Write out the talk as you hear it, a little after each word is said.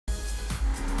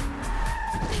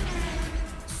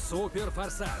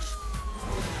Суперфорсаж.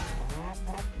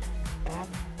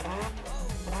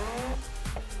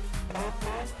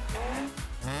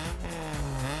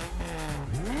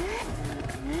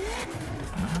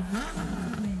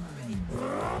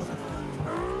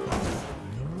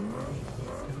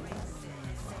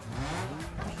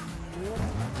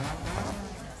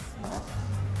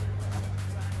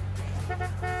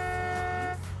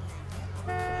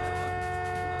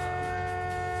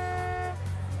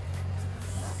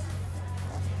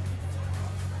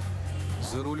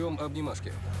 За рулем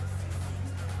обнимашки.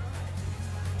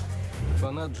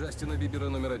 Фанат Джастина Бибера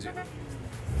 #1.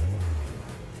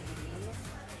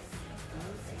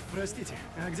 Простите,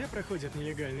 а где проходят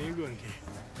нелегальные гонки?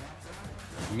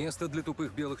 Место для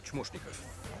тупых белых чмошников.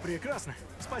 Прекрасно.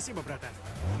 Спасибо, братан.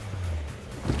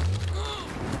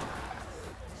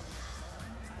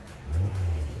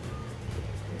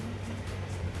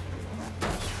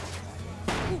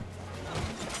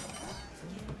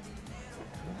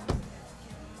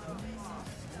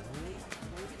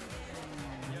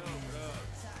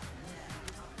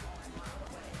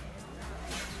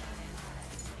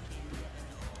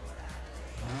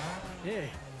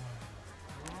 Эй,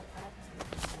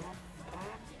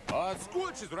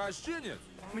 Отскочь, извращенец!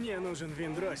 мне нужен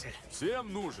виндросель.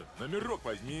 Всем нужен. Номерок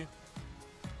возьми.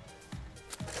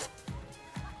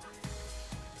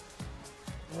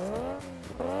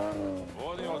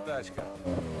 Вон его тачка.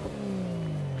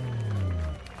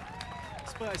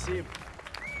 Спасибо,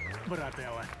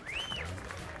 брателло.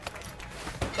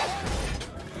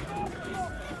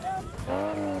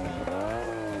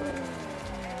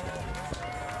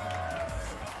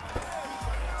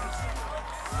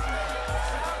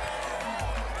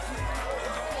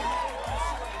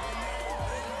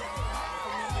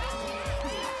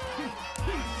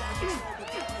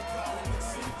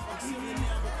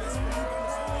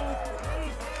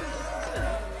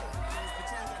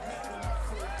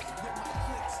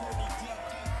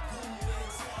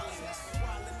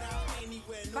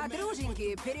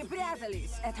 Подруженьки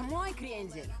перепрятались. Это мой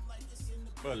крендель.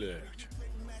 Полегче.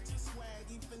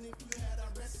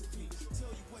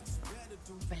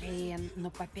 Блин, ну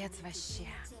попец вообще.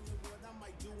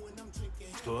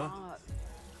 Что?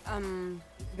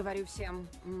 Говорю всем,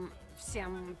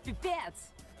 всем пипец.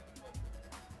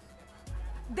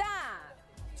 Да!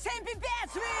 Всем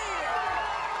пипец, вы!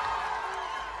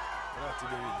 Рад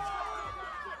тебя видеть.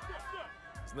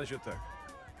 Значит так.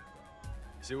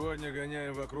 Сегодня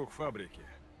гоняем вокруг фабрики.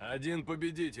 Один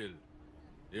победитель.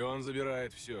 И он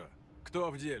забирает все.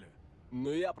 Кто в деле?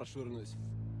 Ну я прошвырнусь.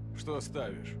 Что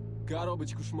ставишь?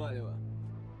 Коробочку Шмалева.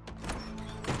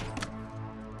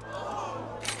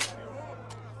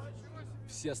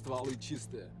 Все стволы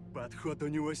чистые. Подход у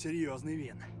него серьезный,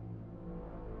 Вин.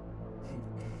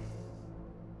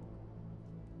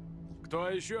 Кто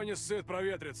еще не сыт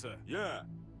проветриться? Я.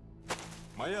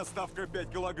 Моя ставка 5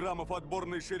 килограммов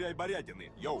отборной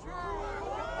ширяй-барятины. Йоу.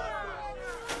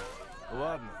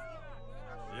 Ладно.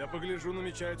 Я погляжу,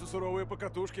 намечаются суровые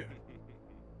покатушки.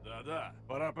 Да-да,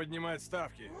 пора поднимать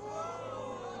ставки.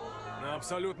 На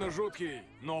абсолютно жуткий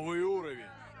новый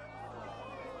уровень.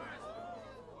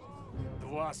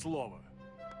 2 слова.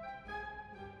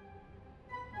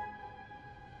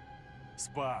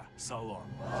 Спа-салон.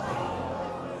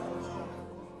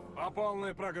 По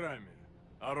полной программе.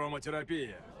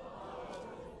 Ароматерапия.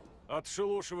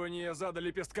 Отшелушивание зада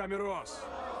лепестками роз.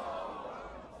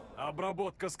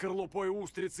 Обработка скорлупой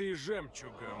устрицы и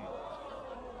жемчугом.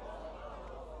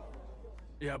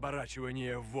 И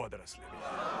оборачивание водорослями.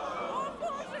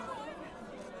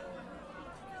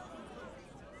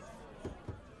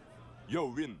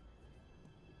 Йоу, Вин.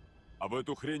 А в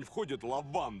эту хрень входят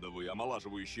лавандовые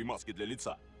омолаживающие маски для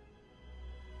лица.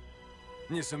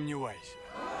 Не сомневайся.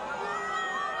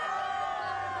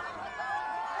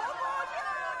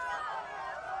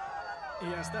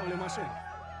 Я ставлю машину.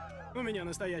 У меня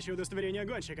настоящее удостоверение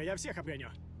гонщика, я всех обгоню.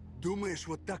 Думаешь,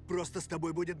 вот так просто с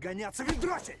тобой будет гоняться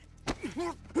виндросель?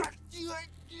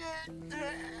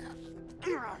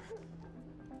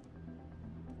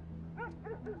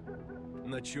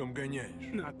 На чем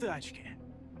гоняешь? На тачке.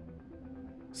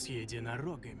 С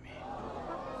единорогами.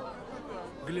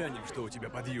 Глянем, что у тебя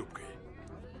под юбкой.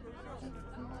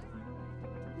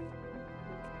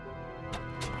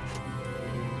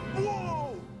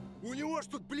 Воу! У него ж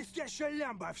тут блестящая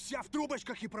лямба, вся в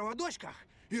трубочках и проводочках,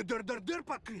 и дыр-дыр-дыр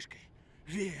под крышкой.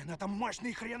 Вин, это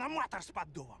мощный хреноматор с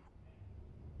поддувом.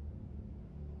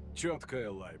 Четкая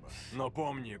лайба. Но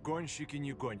помни, гонщики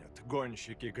не гонят.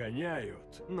 Гонщики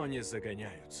гоняют, но не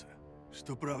загоняются.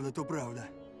 Что правда, то правда.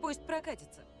 Пусть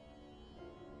прокатится.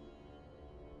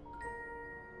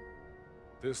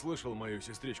 Ты слышал мою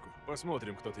сестричку?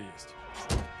 Посмотрим, кто ты есть.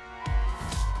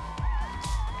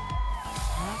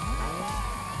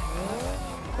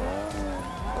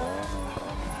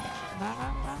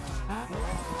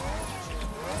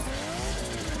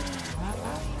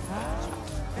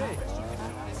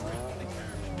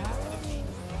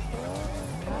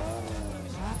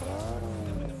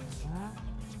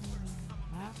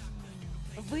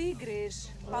 Выиграешь,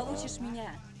 получишь меня.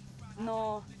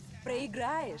 Но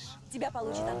проиграешь, тебя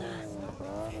получит она.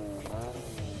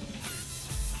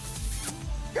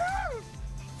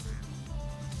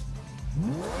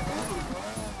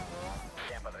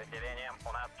 Всем подразделениям,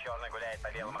 у нас черный гуляет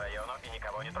по белому району и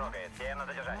никого не трогает. Всем на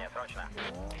задержание, срочно.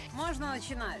 Можно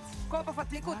начинать. Копов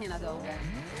отвлекут ненадолго.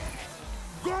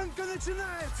 Гонка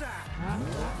начинается!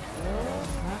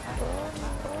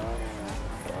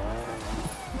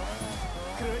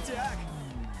 Крутяк!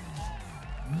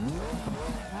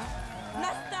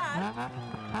 На старт!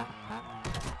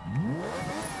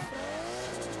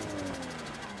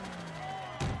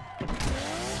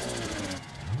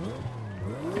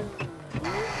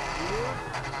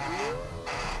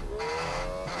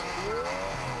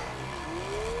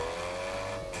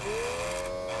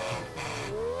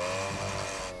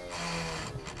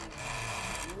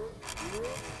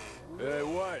 Эй,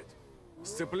 Уайт,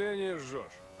 сцепление жжешь.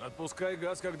 Отпускай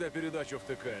газ, когда передачу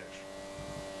втыкаешь.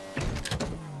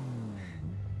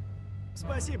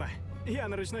 Спасибо. Я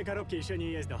на ручной коробке еще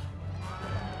не ездил.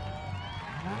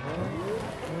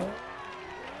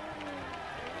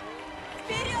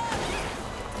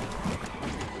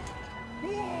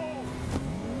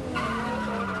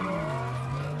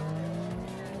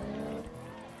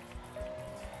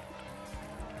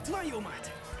 Твою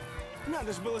мать!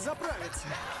 Надо же было заправиться.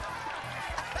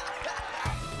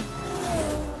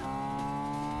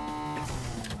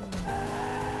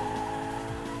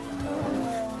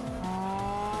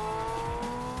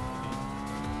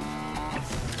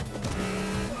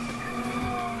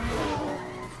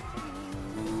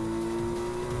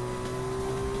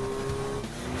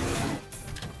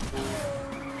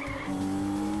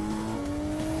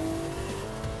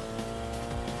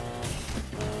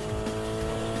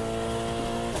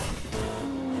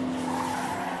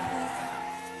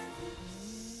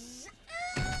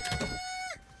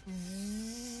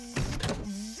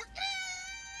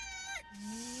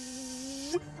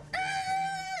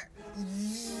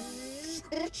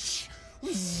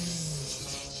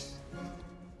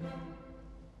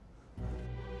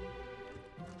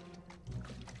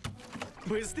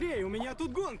 Быстрее, у меня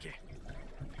тут гонки.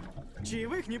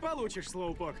 Чаевых не получишь,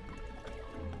 слоупок.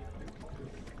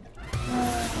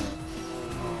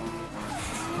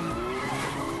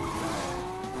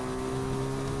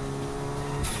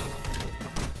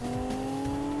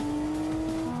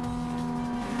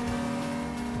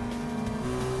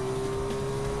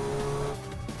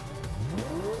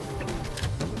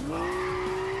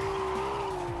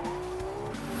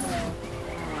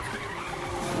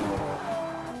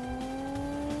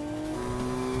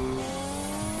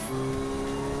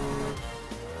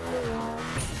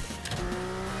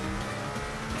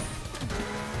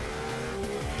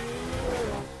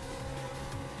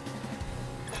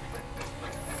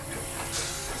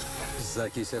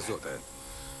 Закись азота.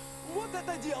 Вот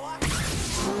это дело!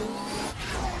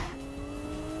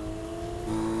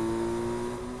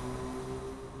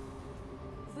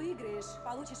 Выиграешь,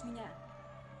 получишь меня.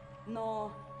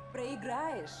 Но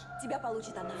проиграешь, тебя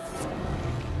получит она.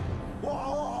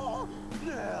 О,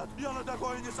 нет, я на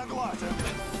такое не согласен.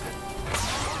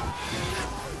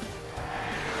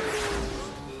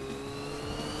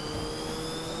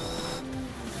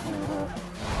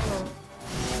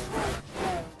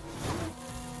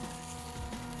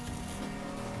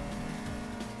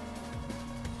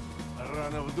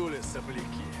 Рано вдули, сопляки.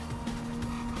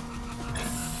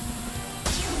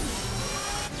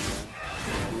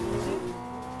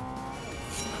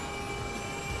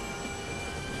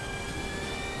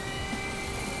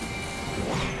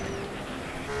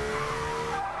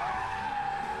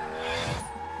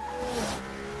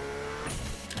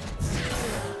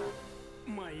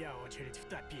 Моя очередь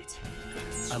втопить.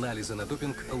 Анализы на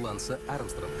допинг Ланса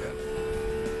Армстронга.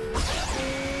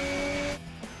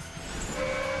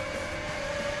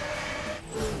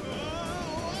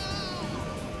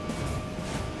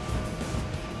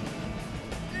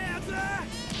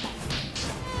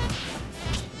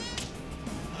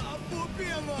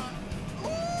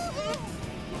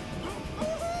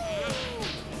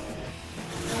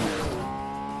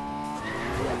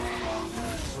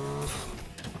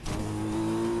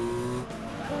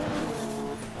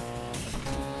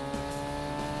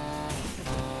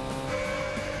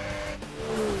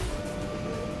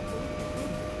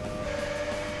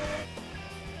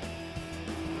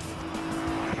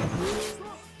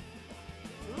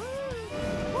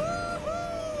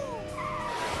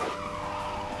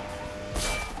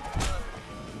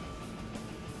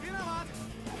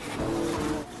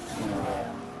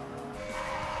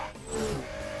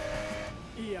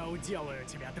 уделаю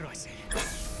тебя, дроссель.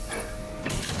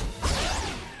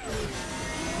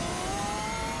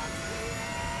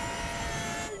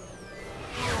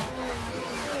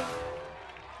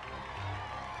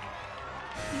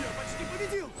 Я почти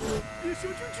победил! Еще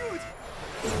чуть-чуть!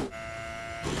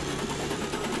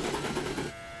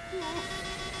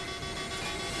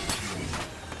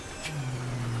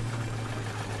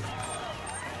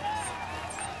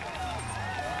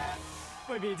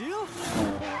 Победил?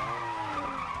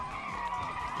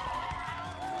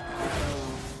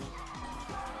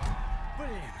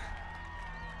 Блин.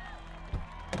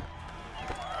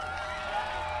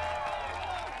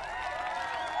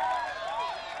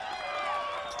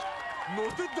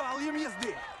 Ну ты дал им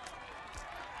езды!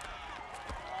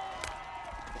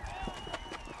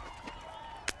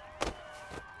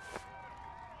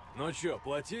 Ну чё,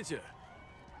 платите?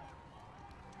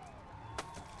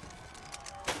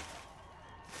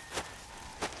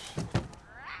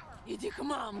 Иди к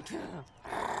мамке.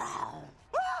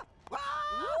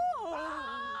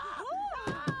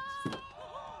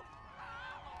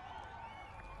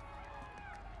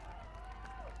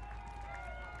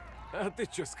 А ты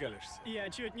чё скалишься? Я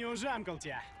чуть не ужамкал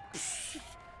тебя.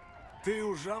 Ты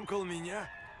ужамкал меня?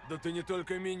 Да ты не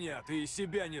только меня, ты и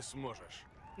себя не сможешь.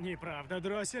 Неправда,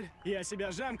 дроссель. Я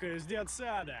себя жамкаю с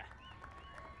детсада.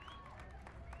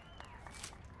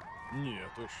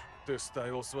 Нет уж, ты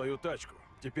ставил свою тачку.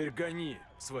 Теперь гони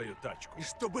свою тачку. И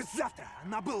чтобы завтра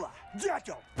она была!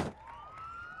 Дятел!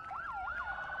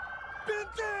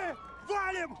 Пинты!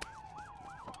 Валим!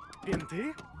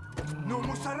 Пинты? Ну,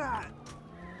 мусора!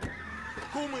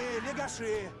 Кумы,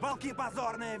 легаши, волки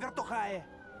позорные, вертухаи.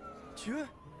 Чё?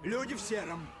 Люди в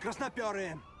сером,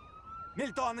 красноперые.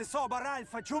 Мильтоны, Собор,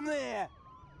 Альфа, чумные.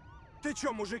 Ты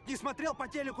чё, мужик, не смотрел по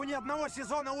телеку ни одного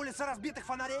сезона «Улицы разбитых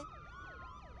фонарей»?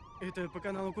 Это по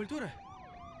каналу «Культура»?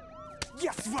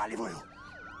 Я сваливаю!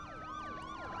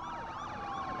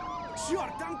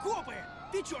 Чёрт, там копы!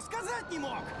 Ты чё, сказать не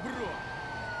мог,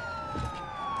 бро?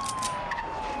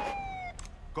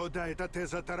 Куда это ты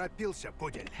заторопился,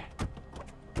 пудель?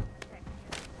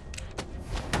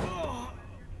 О,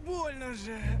 больно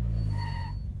же.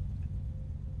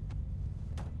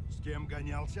 С кем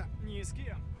гонялся? Ни с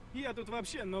кем. Я тут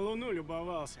вообще на Луну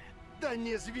любовался. Да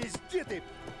не звезди ты!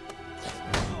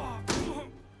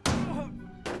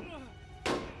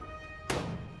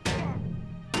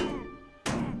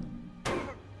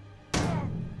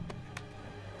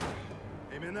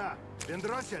 Имена?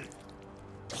 Вендросель?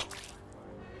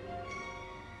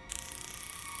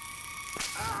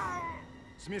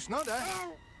 Смешно, да?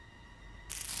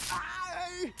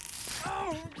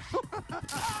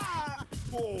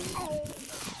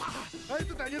 А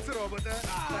это танец робота.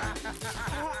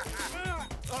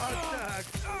 Вот так.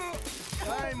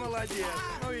 Ай, молодец.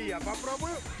 Ну и я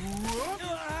попробую.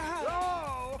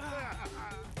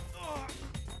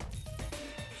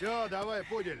 Все, давай,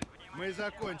 пудель. Мы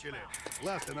закончили.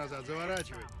 Ласты назад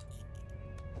заворачивай.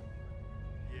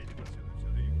 Едем отсюда, все,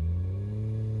 двигай.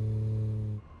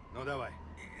 Ну давай,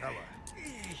 давай.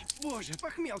 Эй, боже,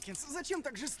 Похмелкинс, зачем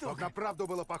так Вот жестоко? на правду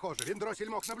было похоже. Вендросель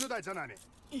мог наблюдать за нами.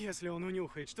 Если он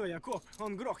унюхает, что я коп,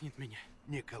 он грохнет меня.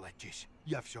 Не колотись.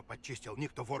 Я все подчистил.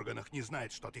 Никто в органах не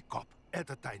знает, что ты коп.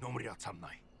 Эта тайна умрет со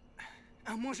мной.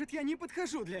 А может, я не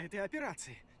подхожу для этой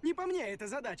операции? Не по мне эта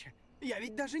задача. Я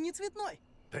ведь даже не цветной.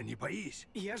 Да не боись.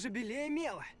 Я же белее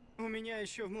мела. У меня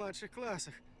еще в младших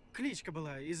классах кличка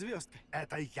была и звездка.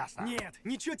 Это ясно. Нет,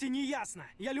 ничего тебе не ясно.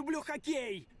 Я люблю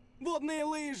хоккей, водные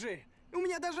лыжи. У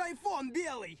меня даже айфон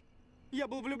белый. Я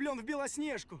был влюблен в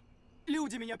Белоснежку.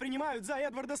 Люди меня принимают за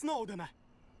Эдварда Сноудена.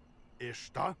 И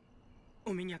что?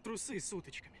 У меня трусы с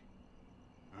уточками.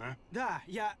 А? Да,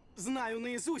 я знаю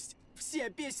наизусть все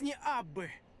песни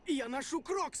Аббы. И я ношу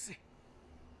кроксы.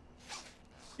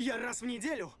 Я раз в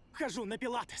неделю хожу на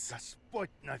пилатес. Господь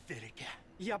на велике.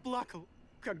 Я плакал,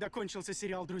 когда кончился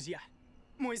сериал «Друзья».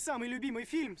 Мой самый любимый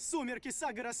фильм «Сумерки.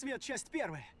 Сага. Рассвет. Часть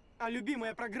 1». А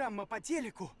любимая программа по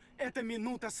телеку – это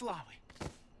 «Минута славы».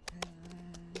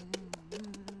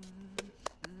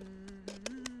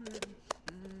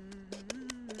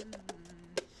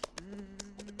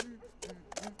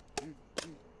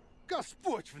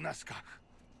 Господь в носках.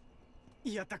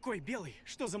 Я такой белый,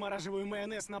 что замораживаю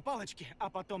майонез на палочке, а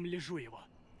потом лежу его.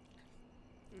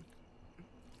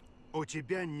 У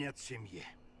тебя нет семьи.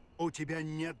 У тебя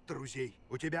нет друзей.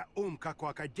 У тебя ум, как у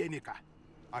академика.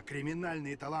 А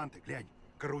криминальные таланты, глянь,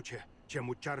 круче, чем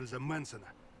у Чарльза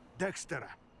Мэнсона,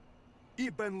 Декстера и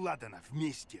Бен Ладена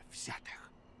вместе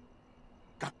взятых.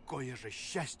 Какое же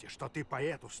счастье, что ты по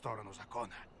эту сторону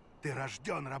закона. Ты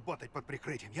рожден работать под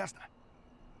прикрытием, ясно?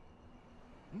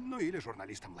 Ну или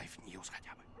журналистом Life News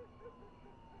хотя бы.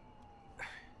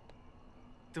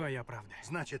 Твоя правда.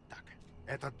 Значит так.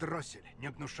 Этот дроссель не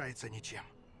гнушается ничем.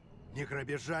 Ни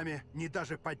грабежами, ни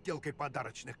даже подделкой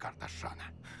подарочных карт Ашана.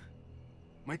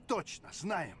 Мы точно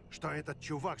знаем, что этот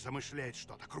чувак замышляет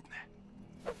что-то крупное.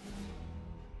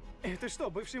 Это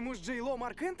что, бывший муж Джей-Ло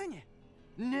Марк Энтони?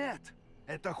 Нет!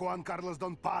 Это Хуан Карлос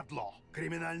Дон Падло,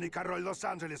 криминальный король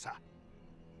Лос-Анджелеса.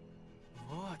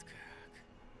 Вот как.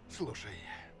 Слушай,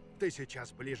 ты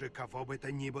сейчас ближе кого бы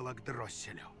то ни было к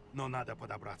дросселю. Но надо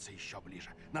подобраться еще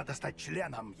ближе. Надо стать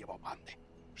членом его банды,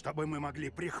 чтобы мы могли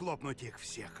прихлопнуть их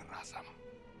всех разом.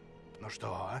 Ну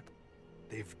что, а?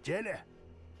 Ты в деле?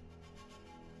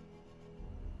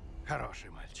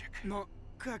 Хороший мальчик. Но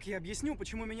как я объясню,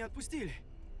 почему меня отпустили?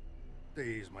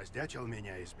 Ты измоздячил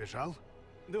меня и сбежал?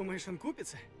 Думаешь, он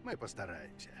купится? Мы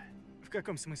постараемся. В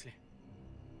каком смысле?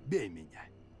 Бей меня.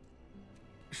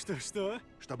 Что?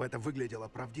 Чтобы это выглядело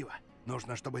правдиво,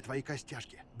 нужно, чтобы твои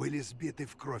костяшки были сбиты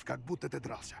в кровь, как будто ты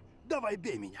дрался. Давай,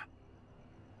 бей меня.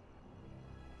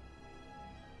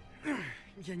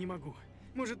 Я не могу.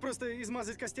 Может, просто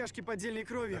измазать костяшки поддельной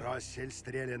кровью? Дроссель,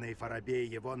 стреляный Фарабей,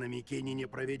 его на Микине не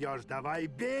проведешь. Давай,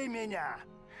 бей меня!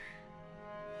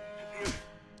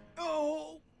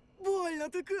 Оу,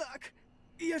 больно-то как?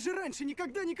 Я же раньше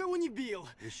никогда никого не бил.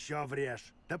 Еще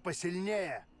врежь. Да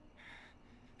посильнее.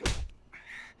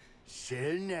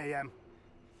 Сильнее.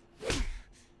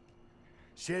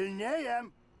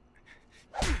 Сильнее.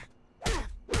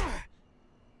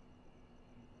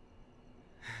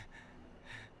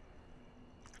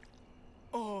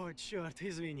 О, черт,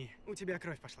 извини. У тебя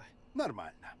кровь пошла.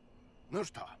 Нормально. Ну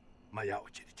что, моя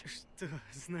очередь. Что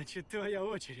значит твоя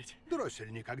очередь?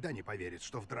 Дроссель никогда не поверит,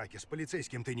 что в драке с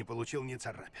полицейским ты не получил ни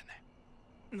царапины.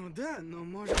 Ну да, но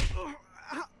может...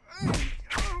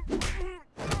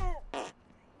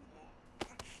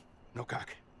 Ну как,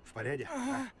 в порядке?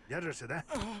 А? Держишься, да?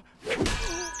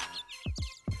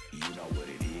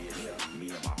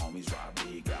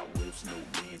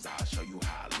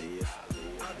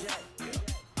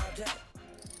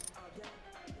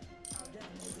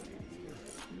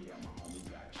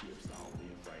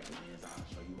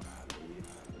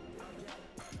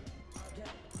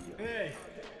 Эй!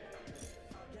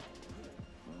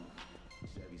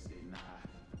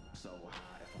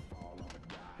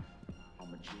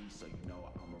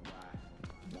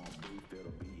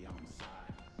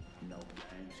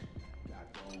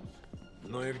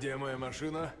 Ну и где моя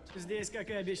машина? Здесь, как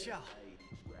и обещал.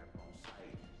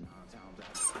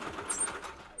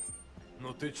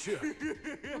 Ну ты чё?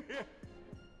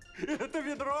 Это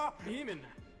ведро? Именно.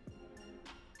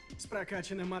 С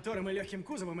прокачанным мотором и легким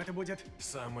кузовом это будет...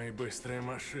 Самой быстрой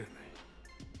машиной.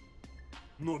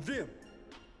 Ну, Вин,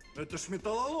 это ж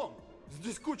металлолом.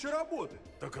 Здесь куча работы.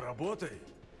 Так работай.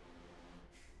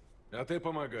 А ты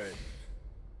помогай.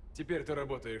 Теперь ты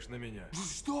работаешь на меня.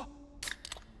 Что?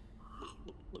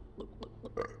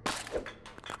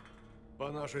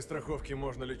 По нашей страховке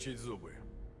можно лечить зубы.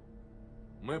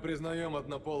 Мы признаем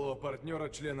однополого партнера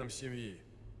членом семьи.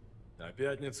 А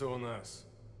пятница у нас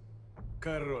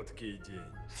короткий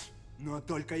день. Но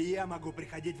только я могу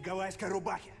приходить в гавайской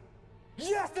рубахе.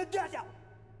 Ясно, дядя!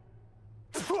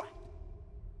 Фу!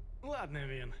 Ладно,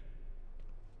 Вин.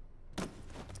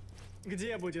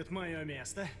 Где будет мое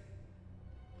место?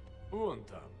 Вон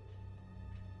там.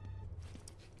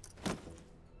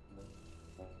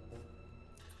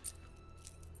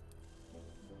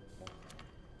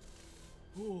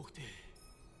 Ух ты!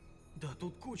 Да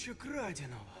тут куча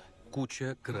краденого.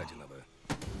 Куча краденого.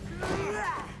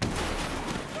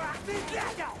 Ах ты,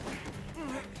 дядя!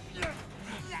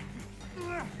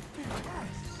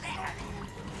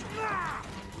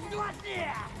 Глотни!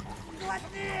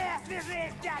 Глотни!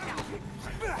 Свяжись, дядя!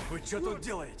 Вы что тут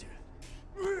делаете?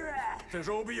 Ты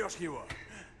же убьешь его.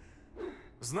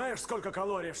 Знаешь, сколько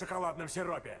калорий в шоколадном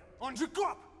сиропе? Он же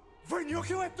коп!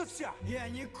 Вынюхивает тут все! Я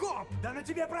не коп! Да на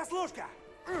тебе прослушка!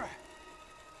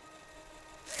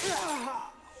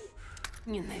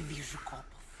 Ненавижу копов.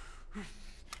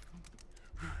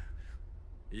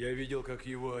 Я видел, как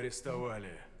его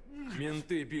арестовали.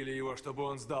 Менты били его, чтобы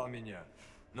он сдал меня.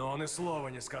 Но он и слова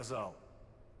не сказал.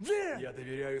 Я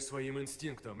доверяю своим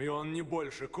инстинктам, и он не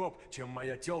больше коп, чем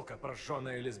моя тёлка,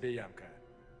 прожжённая лесбиянка.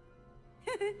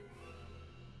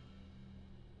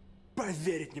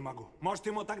 Поверить не могу. Может,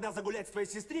 ему тогда загулять с твоей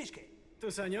сестричкой?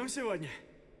 Тусанем сегодня?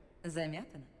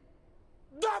 Замятано?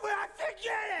 Да вы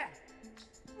офигели!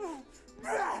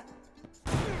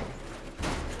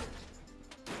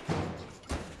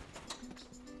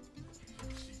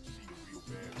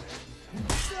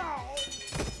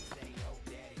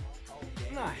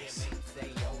 Найс.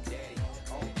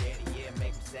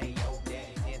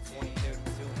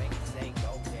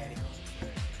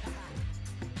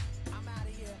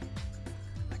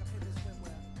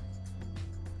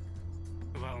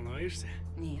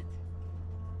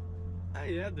 А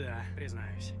я да,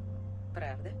 признаюсь.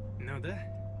 Правда? Ну да.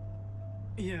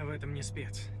 Я в этом не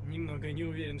спец. Немного не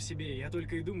уверен в себе. Я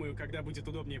только и думаю, когда будет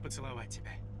удобнее поцеловать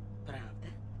тебя. Правда?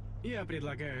 Я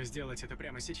предлагаю сделать это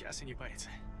прямо сейчас и не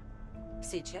париться.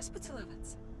 Сейчас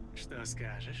поцеловаться? Что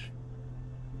скажешь?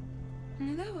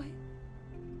 Ну давай.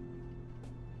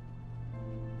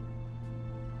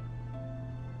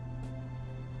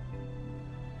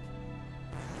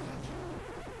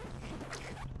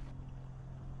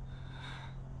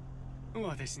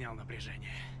 Вот и снял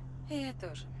напряжение. Я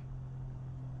тоже.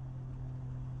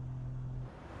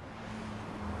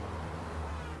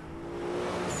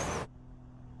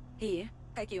 И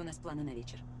какие у нас планы на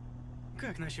вечер?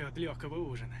 Как насчет легкого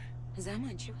ужина?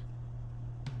 Заманчиво.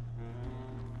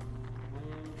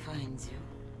 Фондю.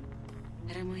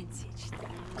 Романтично.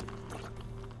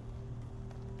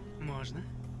 Можно?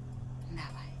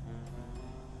 Давай.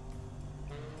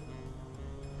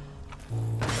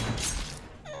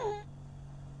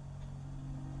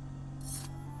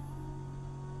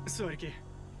 Сорьки.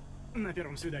 На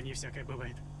первом свидании всякое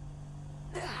бывает.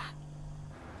 Да.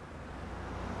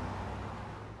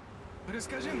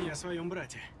 Расскажи мне о своем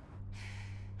брате.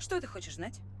 Что ты хочешь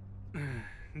знать?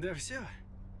 Да все.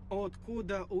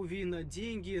 Откуда у Вина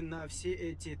деньги на все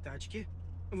эти тачки?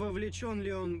 Вовлечен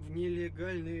ли он в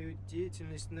нелегальную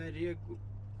деятельность на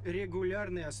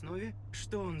регулярной основе?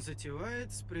 Что он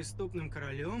затевает с преступным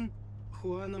королем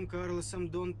Хуаном Карлосом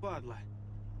Дон Падло?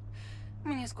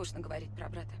 Мне скучно говорить про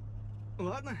брата.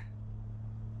 Ладно.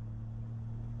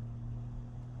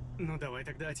 Ну давай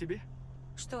тогда о тебе.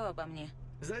 Что обо мне?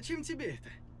 Зачем тебе это?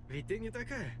 Ведь ты не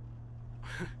такая.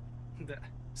 Да.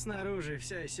 Снаружи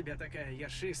вся из себя такая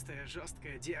ершистая,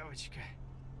 жесткая девочка.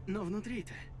 Но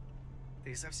внутри-то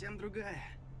ты совсем другая.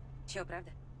 Чё, правда?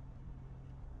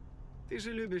 Ты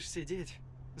же любишь сидеть,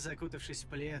 закутавшись в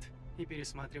плед, и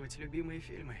пересматривать любимые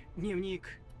фильмы.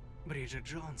 Дневник, Бриджит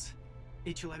Джонс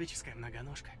и Человеческая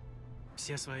многоножка.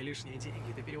 Все свои лишние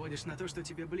деньги ты переводишь на то, что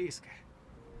тебе близко.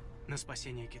 На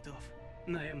спасение китов,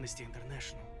 на Amnesty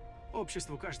International,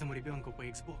 обществу каждому ребенку по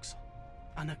Xbox.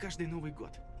 А на каждый Новый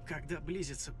год, когда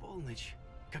близится полночь,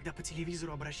 когда по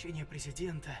телевизору обращение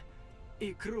президента,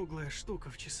 и круглая штука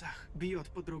в часах бьет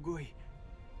по другой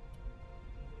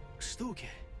штуке,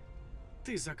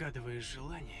 ты загадываешь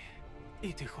желание,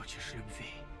 и ты хочешь любви.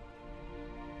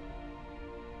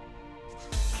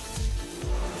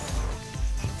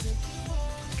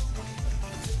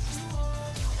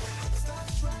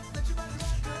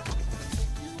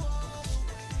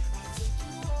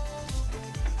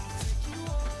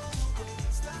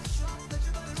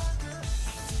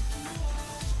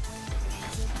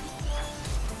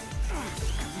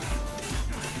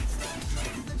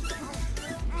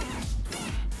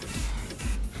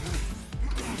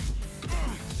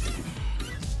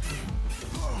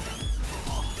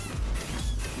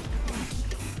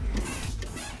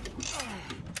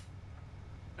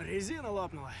 Резина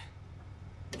лопнула.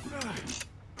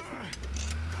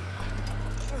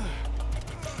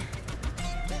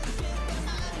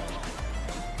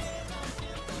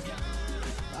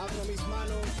 Abro mis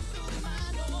manos,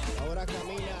 ahora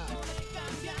camina.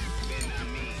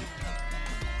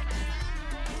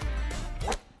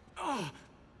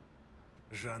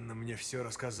 Жанна мне все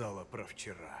рассказала про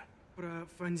вчера. Про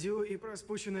фондю и про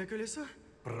спущенное колесо?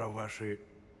 Про ваши...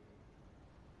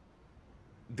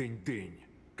 дынь-дынь,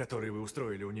 которые вы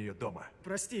устроили у нее дома.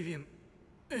 Прости, Вин,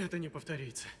 это не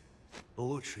повторится.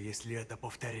 Лучше, если это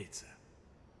повторится.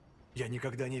 Я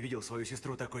никогда не видел свою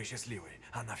сестру такой счастливой.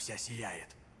 Она вся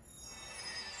сияет.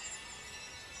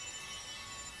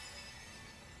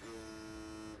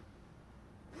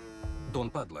 Дон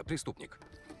Падло, преступник.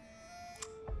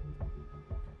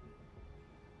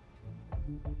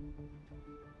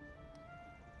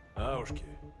 Аушки,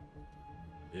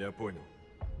 я понял.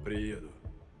 Приеду.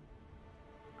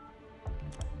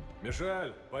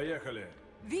 Мишель, поехали.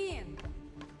 Вин!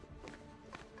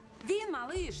 Вин,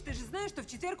 малыш, ты же знаешь, что в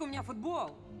четверг у меня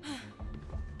футбол.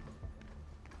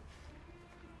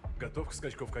 Готов к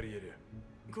скачку в карьере?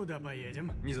 Куда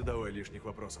поедем? Не задавай лишних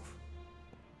вопросов.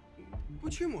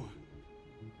 Почему?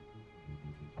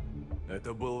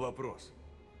 Это был вопрос.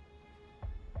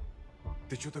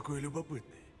 Ты чё такой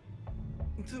любопытный?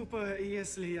 Тупо,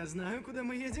 если я знаю, куда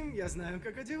мы едем, я знаю,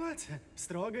 как одеваться.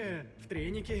 Строго, в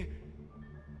треники.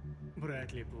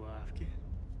 Брать ли плавки?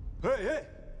 Эй, эй!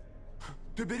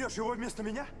 Ты берешь его вместо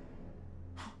меня?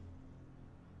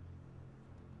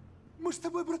 Мы ж с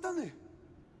тобой братаны.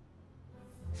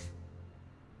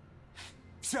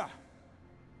 Все.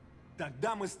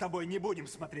 Тогда мы с тобой не будем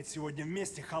смотреть сегодня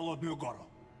вместе «Холодную гору».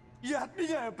 Я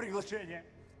отменяю приглашение.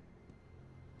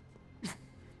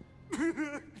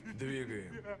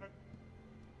 Двигаем.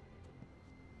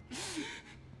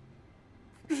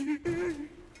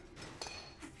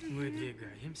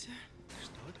 Выдвигаемся.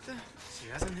 Что-то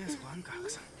связанное с Хуан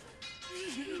Карлосом.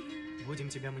 Будем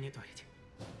тебя мониторить.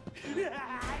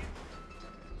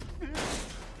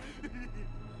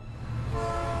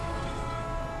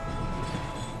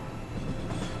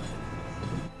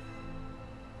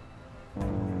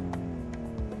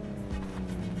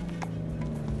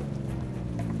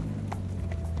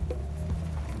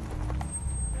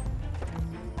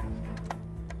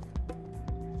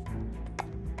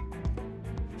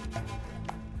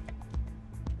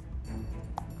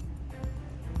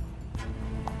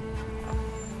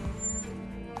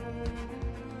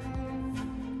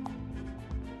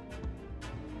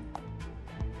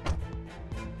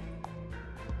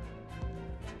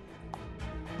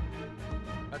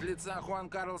 От лица Хуан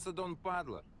Карлоса Дон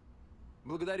Падло.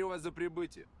 Благодарю вас за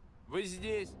прибытие. Вы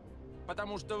здесь,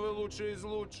 потому что вы лучшие из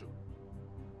лучших.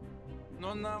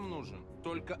 Но нам нужен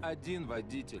только один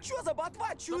водитель. Чё за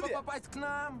ботва, чуде? Чтобы попасть к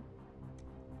нам,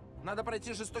 надо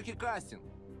пройти жестокий кастинг,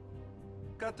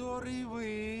 который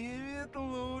выявит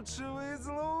лучшего из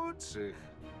лучших.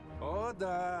 О,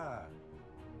 да.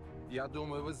 Я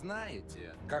думаю, вы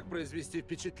знаете, как произвести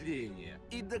впечатление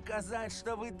и доказать,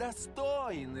 что вы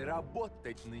достойны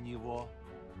работать на него.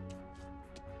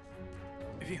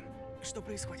 Вин, что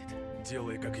происходит?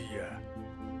 Делай, как я.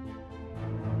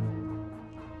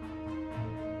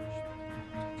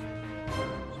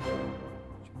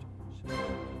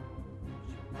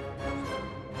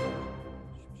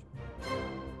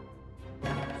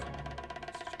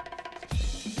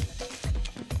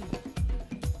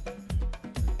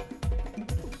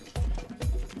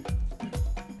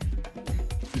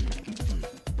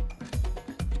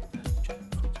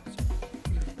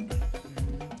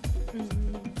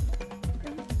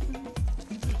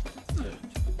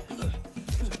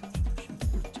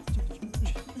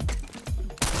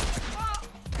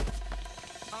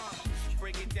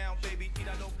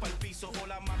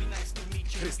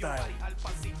 Фристайл.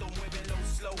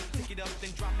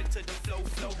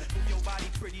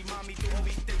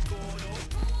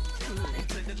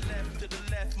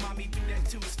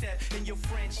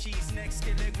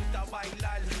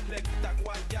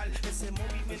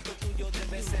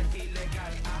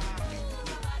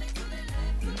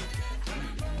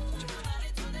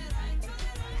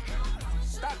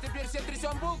 Так, теперь все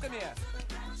трясем булками.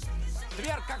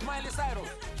 Тверк, как Майли Сайрус.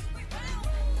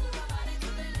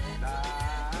 Да.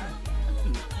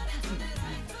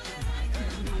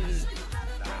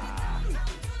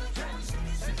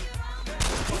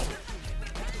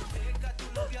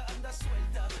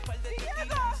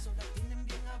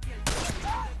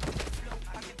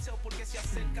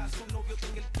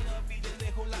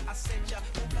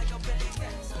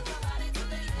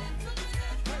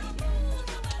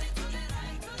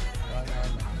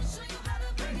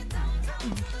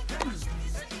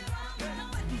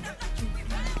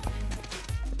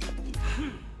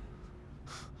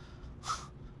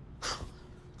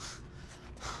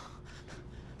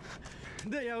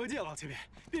 Да я уделал тебя.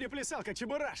 Переплясал, как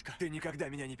чебурашка. Ты никогда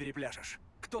меня не перепляшешь.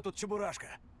 Кто тут чебурашка?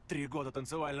 3 года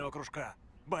танцевального кружка.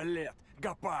 Балет,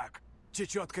 гопак,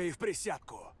 чечетка и в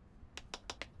присядку.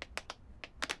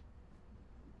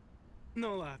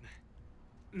 Ну ладно.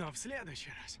 Но в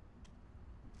следующий раз.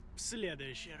 В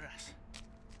следующий раз.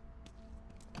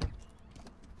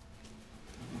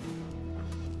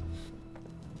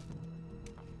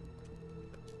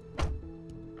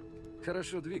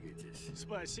 Хорошо двигайтесь.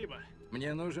 Спасибо.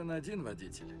 Мне нужен один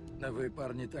водитель. А вы,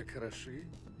 парни, так хороши,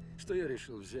 что я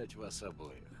решил взять вас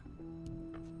обоих.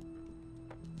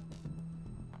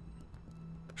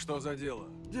 Что за дело?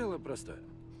 Дело простое.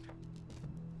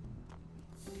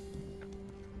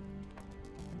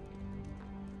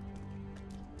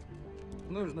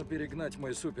 Нужно перегнать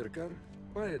мой суперкар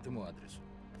по этому адресу.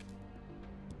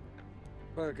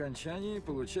 По окончании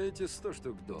получаете 100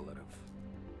 штук долларов.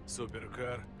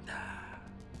 Суперкар? Да.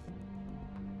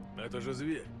 Это же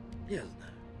зверь. Я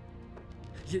знаю.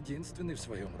 Единственный в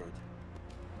своем роде.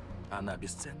 Она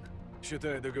бесценна.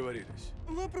 Считай, договорились.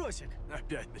 Вопросик.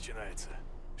 Опять начинается.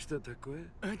 Что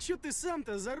такое? А чё ты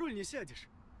сам-то за руль не сядешь?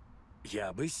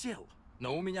 Я бы сел,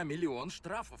 но у меня миллион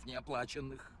штрафов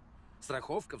неоплаченных.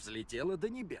 Страховка взлетела до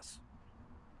небес.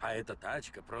 А эта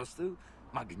тачка просто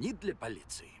магнит для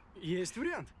полиции. Есть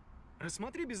вариант.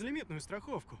 Рассмотри безлимитную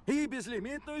страховку. И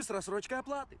безлимитную с рассрочкой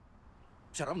оплаты.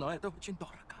 Все равно это очень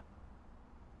дорого.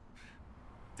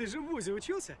 Ты же в вузе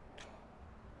учился?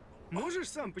 Можешь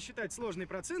сам посчитать сложный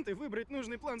процент и выбрать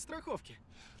нужный план страховки?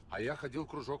 А я ходил в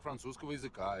кружок французского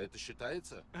языка. Это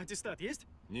считается? Аттестат есть?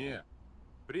 Не.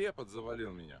 Препод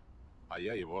завалил меня. а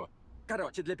я его.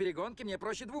 Короче, для перегонки мне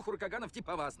проще 2 уркаганов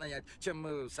типа вас нанять,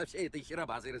 чем со всей этой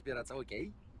херобазой разбираться,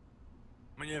 окей?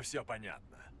 Мне все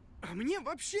понятно. А мне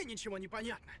вообще ничего не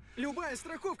понятно. Любая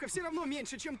страховка все равно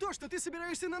меньше, чем то, что ты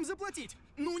собираешься нам заплатить.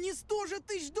 Ну не 100 же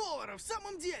тысяч долларов, в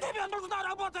самом деле. Тебе нужна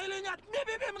работа или нет? Не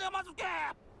биби мне мозги!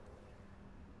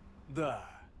 Да,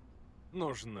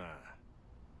 нужна.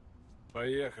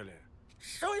 Поехали.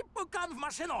 Суй пукан в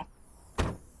машину!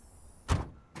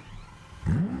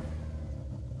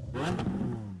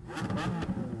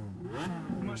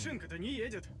 Машинка-то не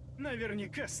едет.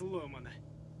 Наверняка сломана.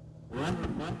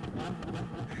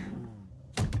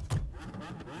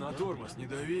 На тормоз не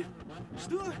дави.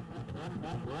 Что?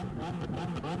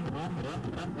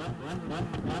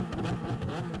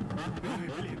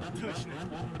 Ой, блин, точно.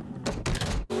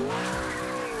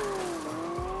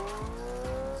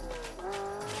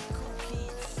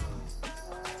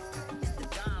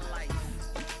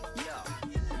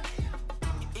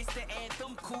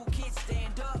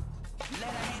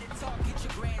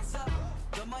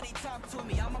 Talk to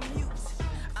me, I'm a mute.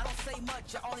 I don't say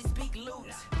much, I only speak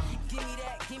loose. Give me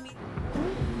that, give me.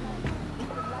 It's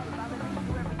the life, I release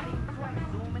you everything twice.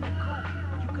 Zoom in the coupe,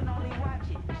 you can only watch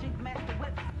it. Chick master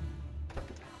whip.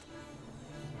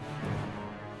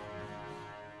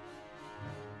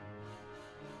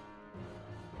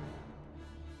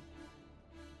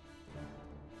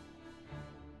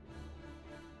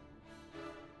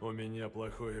 У меня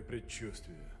плохое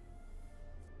предчувствие.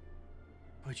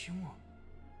 Почему?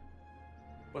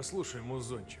 Послушай,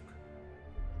 музончик.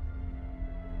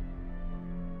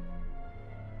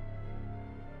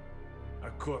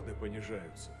 Аккорды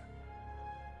понижаются.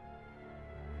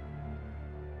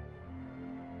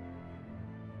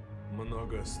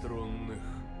 Много струнных.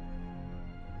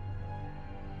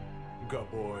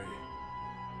 Гобой.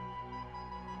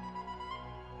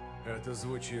 Это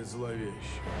звучит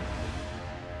зловеще.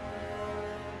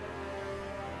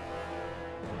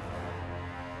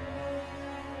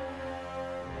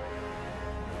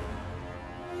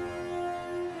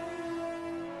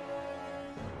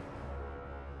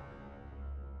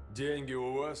 Деньги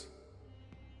у вас?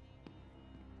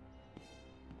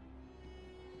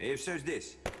 И все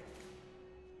здесь.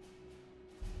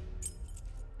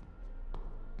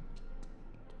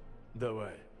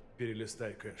 Давай,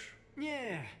 перелистай кэш.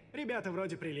 Не, ребята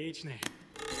вроде приличные.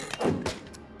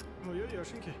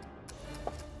 Ой-ой-ошеньки.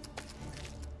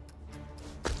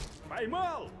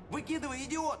 Поймал! Выкидывай,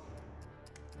 идиот!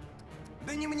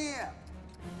 Да не мне!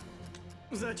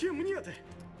 Зачем мне-то?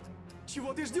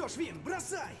 Чего ты ждешь, Вин?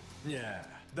 Бросай! Не,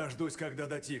 дождусь, когда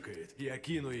дотикает. Я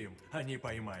кину им, они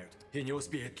поймают. И не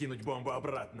успеют кинуть бомбу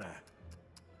обратно.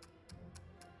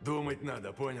 Думать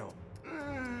надо, понял?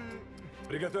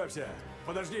 Приготовься!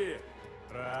 Подожди!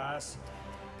 1,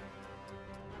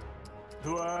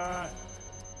 2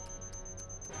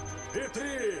 и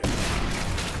 3!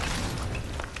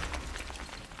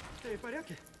 Ты в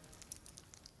порядке?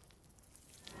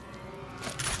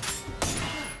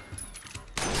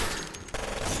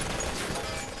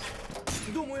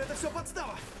 Думаю, это все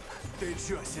подстава. Ты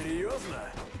чё, серьезно?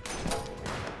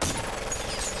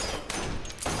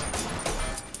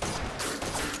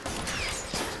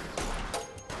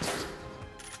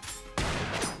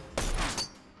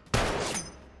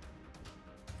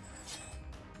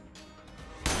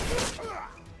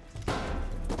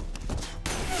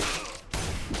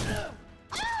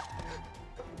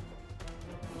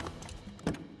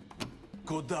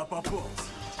 Куда пополз?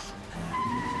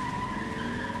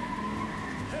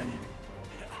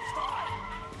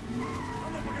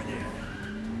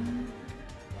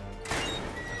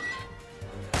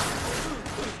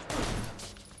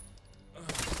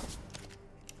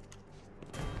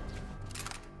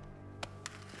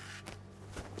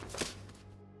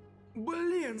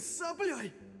 Блин, с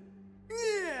соплей!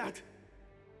 Нет!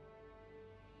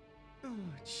 О,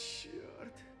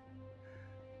 черт.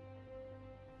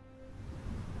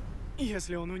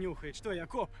 Если он унюхает, что я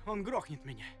коп, он грохнет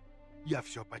меня. Я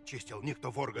все подчистил.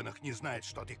 Никто в органах не знает,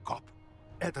 что ты коп.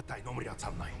 Эта тайна умрет со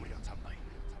мной. Умрет со мной.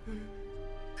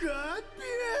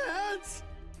 Капец!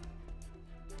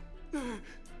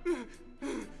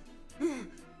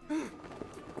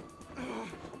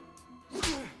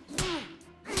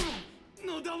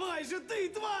 Ну давай же ты,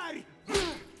 тварь!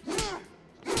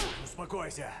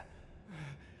 Успокойся.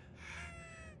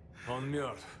 Он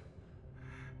мертв.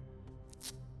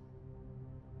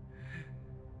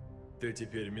 Ты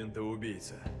теперь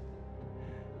ментоубийца.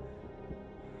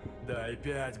 Дай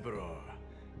 5, бро.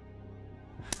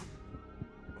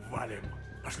 Валим.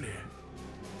 Пошли.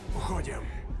 Уходим.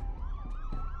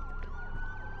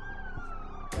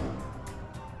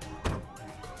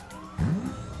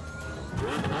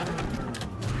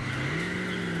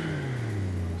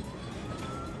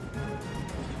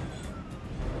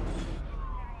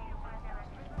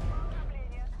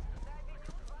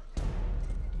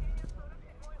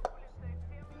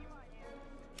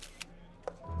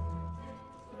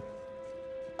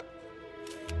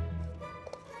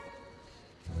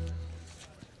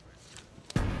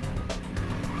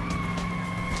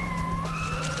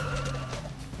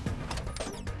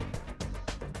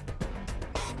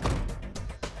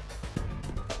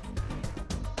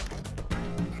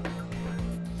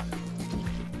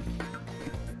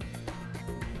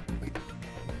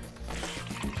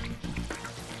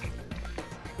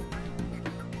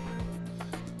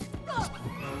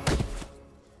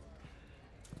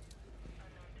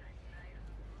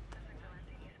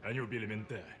 Они убили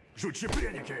мента. Жучьи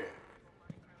пряники!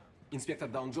 Инспектор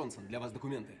Даун Джонсон, для вас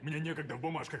документы. Мне некогда в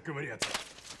бумажках ковыряться.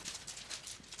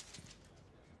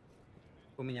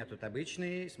 У меня тут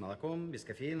обычный, с молоком, без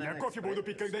кофеина. Я кофе буду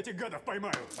пить, когда этих гадов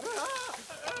поймаю.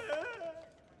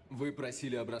 Вы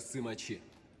просили образцы мочи.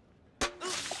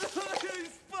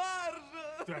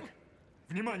 Так,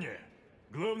 внимание!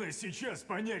 Главное сейчас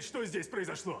понять, что здесь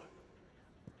произошло.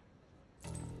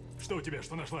 Что у тебя,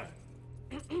 что нашла?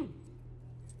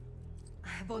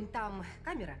 Вон там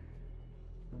камера.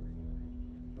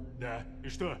 Да, и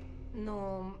что?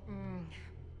 Ну,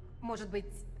 может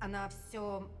быть, она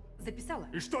все записала?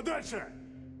 И что дальше?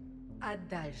 А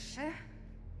дальше?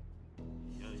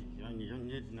 Я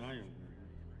не знаю.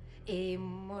 И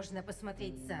можно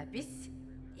посмотреть запись,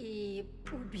 и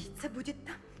убийца будет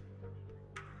там.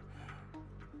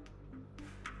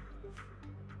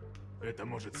 Это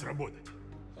может сработать.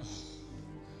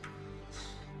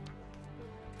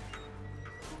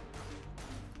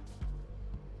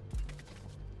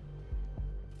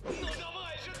 Ну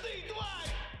давай же ты, тварь!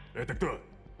 Это кто?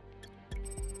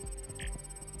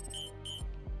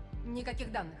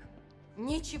 Никаких данных.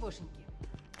 Ничегошеньки.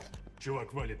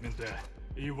 Чувак валит мента,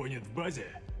 и его нет в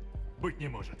базе? Быть не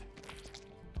может.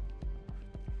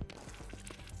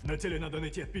 На теле надо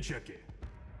найти отпечатки.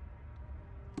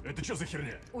 Это что за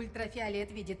херня?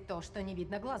 Ультрафиолет видит то, что не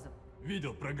видно глазом.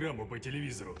 Видел программу по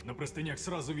телевизору. На простынях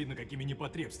сразу видно, какими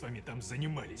непотребствами там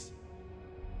занимались.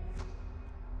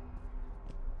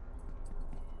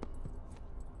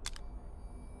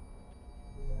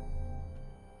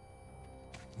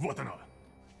 Вот оно!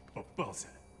 Попался.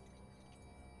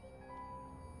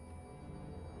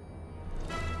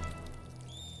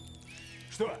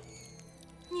 Что?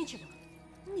 Ничего.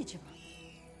 Ничего.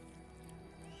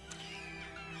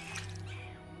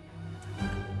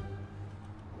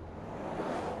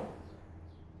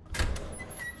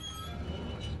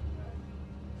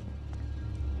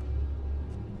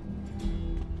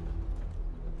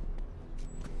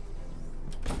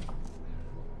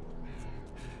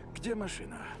 Где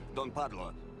машина? Дон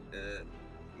Падло,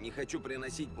 не хочу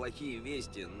приносить плохие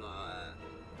вести, но...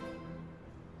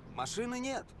 машины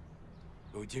нет.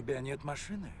 У тебя нет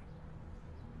машины?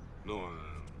 Ну,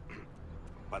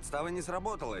 подстава не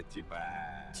сработала, типа...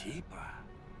 Типа?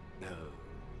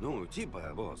 Ну,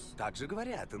 типа, босс. Так же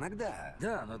говорят иногда.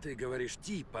 Да, но ты говоришь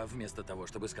 «типа» вместо того,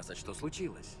 чтобы сказать, что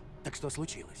случилось. Так что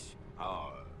случилось?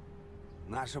 О,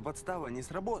 наша подстава не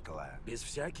сработала. Без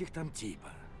всяких там «типа».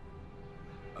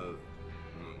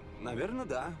 Наверное,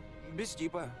 да. Без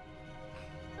типа.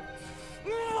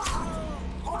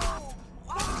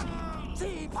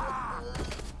 Типа!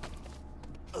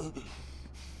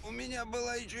 У меня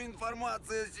была еще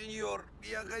информация, сеньор.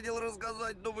 Я хотел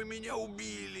рассказать, но вы меня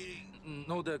убили.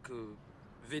 Ну так,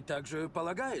 ведь так же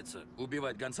полагается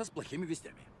убивать гонца с плохими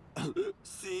вестями.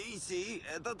 Си,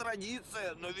 это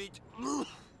традиция, но ведь...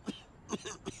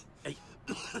 Эй,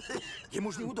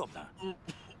 ему же неудобно.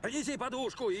 Принеси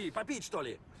подушку и попить, что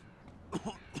ли.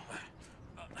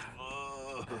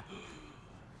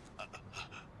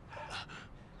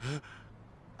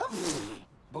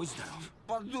 Будь здоров.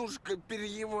 Подушка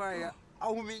перьевая, а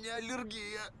у меня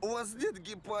аллергия. У вас нет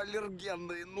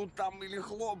гипоаллергенной, ну там или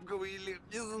хлопковой, или,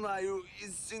 не знаю,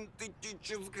 из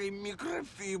синтетической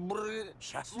микрофибры.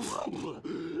 Сейчас.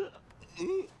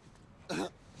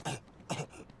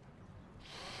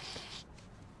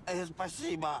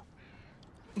 Спасибо.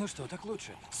 Ну что, так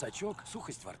лучше. Сачок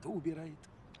сухость во рту убирает.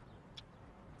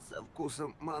 Со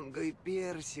вкусом манго и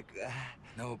персика.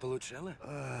 Ну, получало?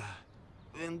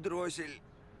 Вендросель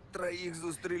 3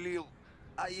 застрелил,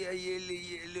 а я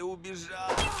еле-еле убежал.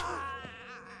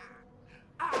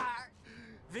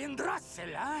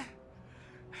 Виндросель, а?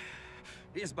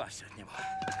 Избавься от него.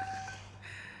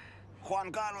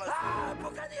 Хуан Карлос.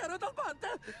 Буканьеро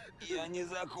Толпанта! Я не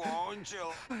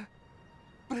закончил.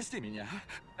 Прости меня.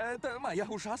 Это моя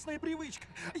ужасная привычка.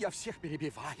 Я всех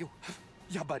перебиваю.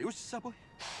 Я борюсь с собой.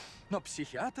 Но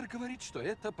психиатр говорит, что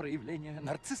это проявление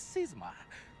нарциссизма.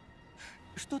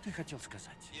 Что ты хотел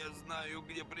сказать? Я знаю,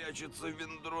 где прячется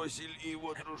Вендросель и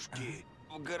его дружки.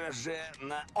 В гараже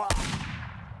на...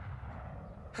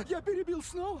 Я перебил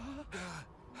снова.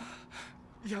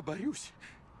 Я борюсь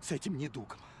с этим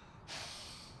недугом.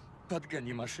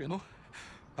 Подгони машину,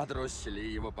 подростили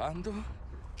его банду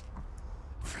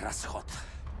в расход.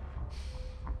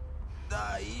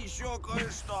 Да, и еще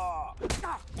кое-что.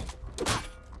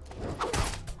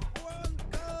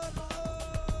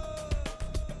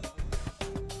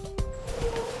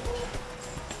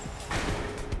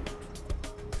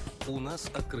 У нас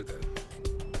открыто.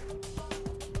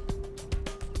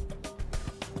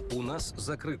 У нас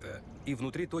закрыто. И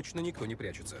внутри точно никто не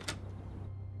прячется.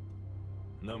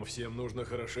 Нам всем нужно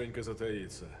хорошенько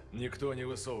затаиться. Никто не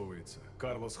высовывается.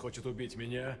 Карлос хочет убить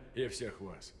меня и всех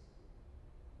вас.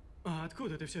 А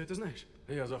откуда ты все это знаешь?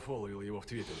 Я зафолловил его в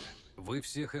Твиттере. Вы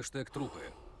все хэштег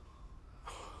трупы.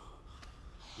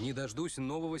 Не дождусь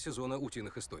нового сезона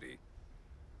утиных историй.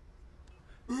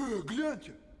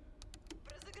 Гляньте!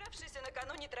 В разыгравшейся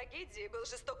накануне трагедии был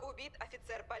жестоко убит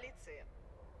офицер полиции.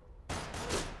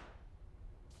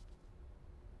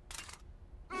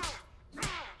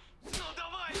 Ну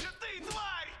давай же ты,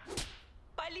 тварь!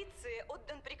 Полиции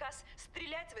отдан приказ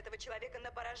стрелять в этого человека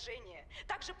на поражение.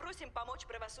 Также просим помочь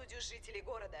правосудию жителей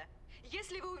города.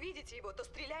 Если вы увидите его, то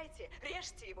стреляйте,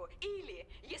 режьте его. Или,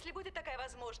 если будет такая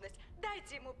возможность,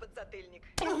 дайте ему подзатыльник.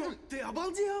 Ты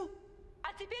обалдел?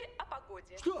 А теперь о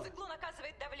погоде. Что? Циклон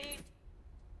оказывает давление.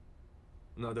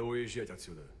 Надо уезжать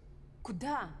отсюда.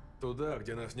 Куда? Туда,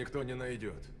 где нас никто не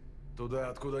найдет. Туда,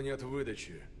 откуда нет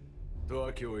выдачи.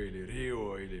 Токио или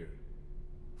Рио или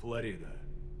Флорида.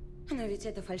 Но ведь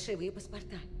это фальшивые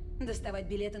паспорта. Доставать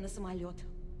билеты на самолет.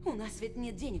 У нас ведь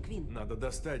нет денег, Вин. Надо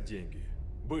достать деньги.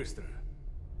 Быстро.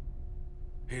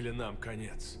 Или нам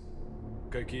конец.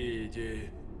 Какие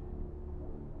идеи?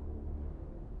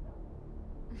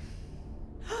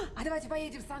 А давайте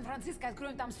поедем в Сан-Франциско,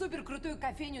 откроем там супер крутую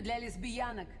кофейню для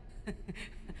лесбиянок.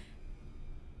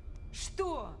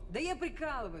 Что? Да я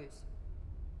прикалываюсь.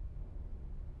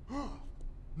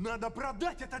 Надо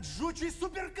продать этот жучий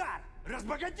суперкар!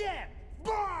 Разбогатеем!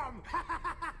 Бум!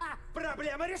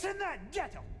 Проблема решена,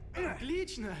 дятел!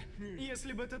 Отлично!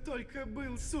 Если бы это только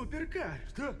был суперкар.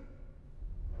 Что?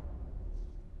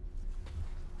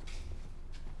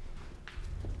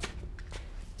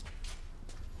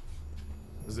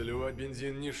 Заливать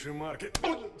бензин низшей марки.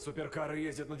 Суперкары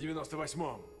ездят на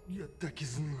 98-м. Я так и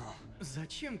знал.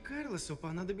 Зачем Карлосу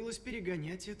понадобилось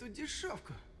перегонять эту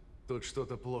дешевку? Тут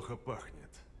что-то плохо пахнет.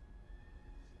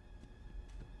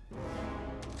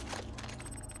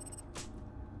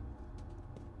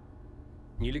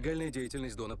 Нелегальная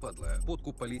деятельность Дона Падла.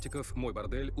 Подкуп политиков, мой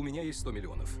бордель, у меня есть 100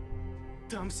 миллионов.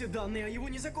 Там все данные о его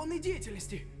незаконной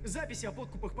деятельности. Записи о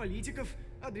подкупах политиков,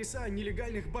 адреса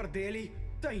нелегальных борделей,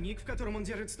 тайник, в котором он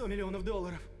держит 100 миллионов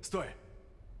долларов. Стой!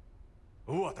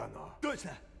 Вот оно!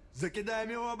 Точно! Закидаем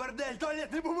его в бордель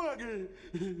туалетной бумагой!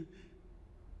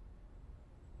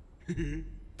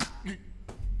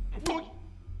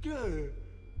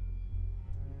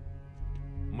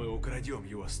 Мы украдем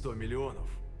его 100 миллионов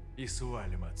и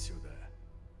свалим отсюда.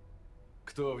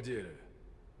 Кто в деле?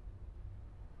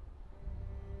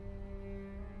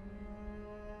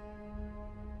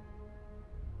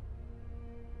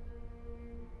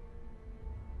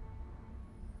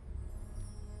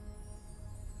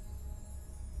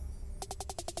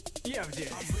 Я в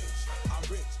деле.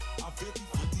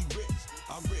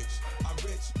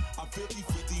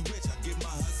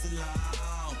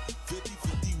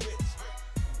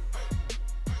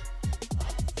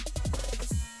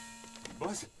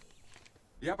 Босс,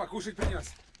 я покушать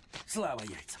принес. Слава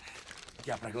яйцам.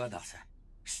 Я проголодался.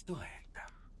 Что это?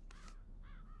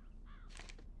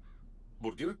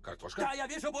 Бургер, картошка. Да, я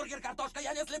вижу бургер, картошка,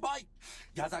 я не слепой.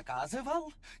 Я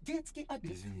заказывал детский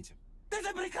обед. Извините. Ты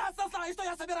же прекрасно знаешь, что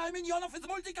я собираю миньонов из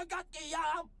мультика «Гадкий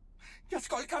я». Я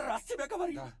сколько раз тебе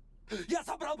говорил. Да. Я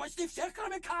собрал почти всех,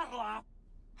 кроме Карла.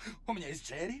 У меня есть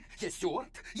Джерри, есть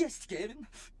Стюарт, есть Кевин,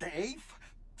 Дэйв.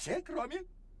 Все, кроме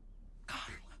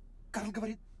Карла. Карл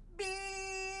говорит: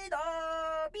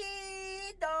 «Бида,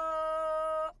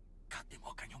 бида». Как ты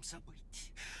мог о нем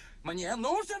забыть? Мне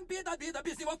нужен бида-бида,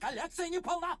 без него коллекция не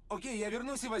полна. Окей, я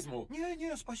вернусь и возьму.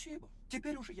 Не, спасибо.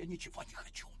 Теперь уже я ничего не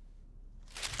хочу.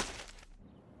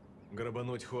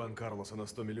 Грабануть Хуан Карлоса на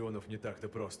 100 миллионов не так-то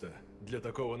просто. Для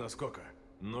такого наскока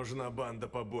нужна банда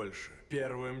побольше.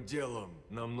 Первым делом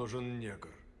нам нужен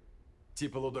негр.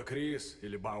 Типа Лудакрис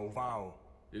или Бау-Вау.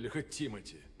 Или хоть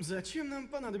Тимати. Зачем нам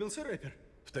понадобился рэпер?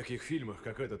 В таких фильмах,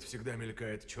 как этот, всегда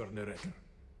мелькает черный рэпер.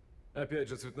 Опять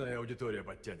же, цветная аудитория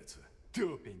подтянется.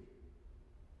 Тупень.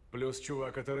 Плюс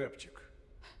чувак это рэпчик.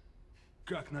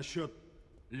 Как насчет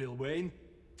Лил Уэйн,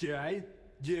 Ти.Ай.,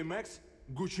 DMX,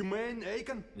 Гуччи Мэйн,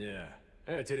 Эйкон? Не,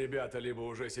 эти ребята либо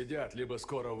уже сидят, либо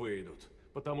скоро выйдут.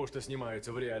 Потому что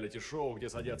снимаются в реалити-шоу, где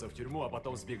садятся в тюрьму, а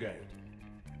потом сбегают.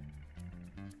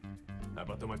 А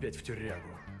потом опять в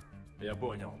тюрягу. Я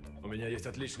понял. У меня есть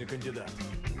отличный кандидат.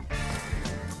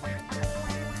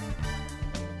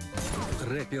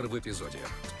 Рэпер в эпизоде.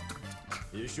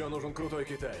 Еще нужен крутой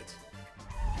китаец.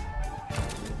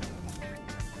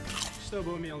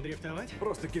 Чтобы умел дрифтовать?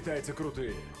 Просто китайцы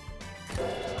крутые.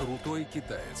 Крутой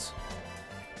китаец.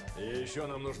 И еще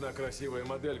нам нужна красивая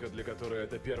моделька, для которой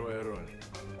это первая роль.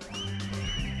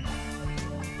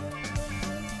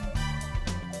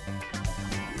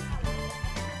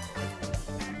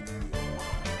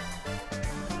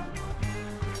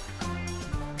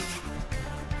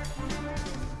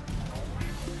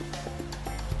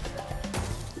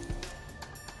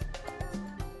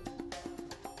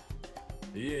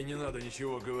 Ей не надо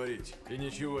ничего говорить и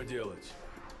ничего делать.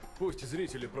 Пусть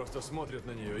зрители просто смотрят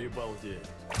на нее и балдеют.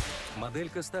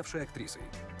 Моделька, ставшая актрисой.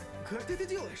 Как ты это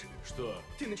делаешь? Что?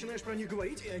 Ты начинаешь про них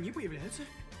говорить, и они появляются?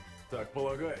 Так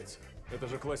полагается. Это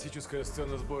же классическая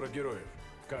сцена сбора героев.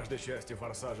 В каждой части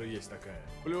 «Форсажа» есть такая.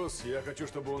 Плюс, я хочу,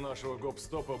 чтобы у нашего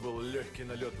гоп-стопа был легкий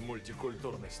налет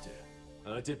мультикультурности.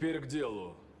 А теперь к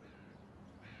делу.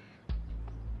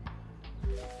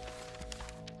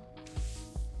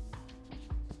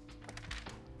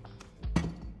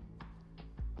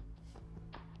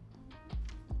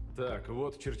 Так,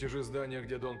 вот чертежи здания,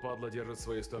 где Дон Падла держит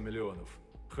свои 100 миллионов.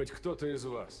 Хоть кто-то из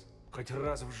вас, хоть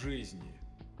раз в жизни,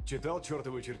 читал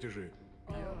чертовы чертежи?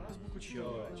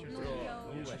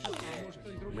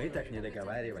 Мы так не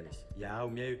договаривались. Я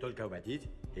умею только водить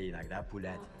и иногда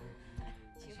пулять.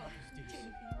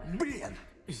 Блин!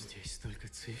 Здесь столько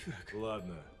циферок.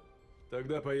 Ладно,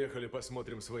 тогда поехали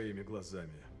посмотрим своими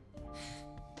глазами.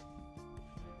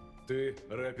 Ты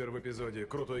рэпер в эпизоде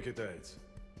 «Крутой китаец».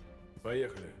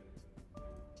 Поехали.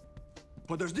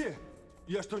 Подожди!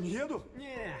 Я что, не еду?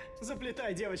 Не,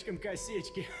 заплетай девочкам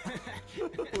косички.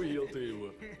 Уел ты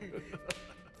его.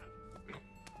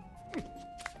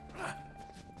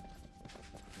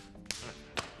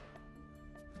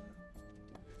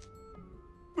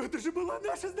 Это же была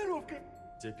наша здоровка!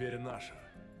 Теперь наша.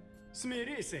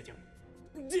 Смирись с этим,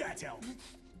 дятел!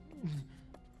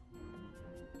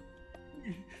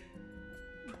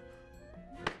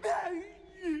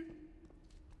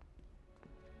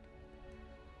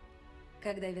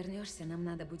 Когда вернешься, нам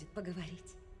надо будет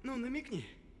поговорить. Ну, намекни.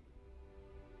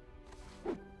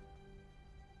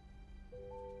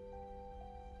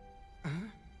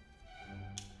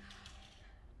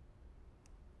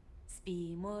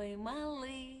 Спи, мой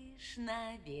малыш,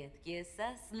 на ветке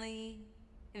сосны,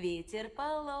 ветер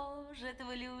положит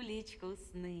в люлечку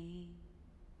сны.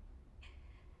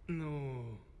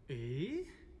 Ну,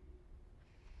 и?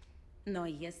 Но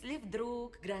если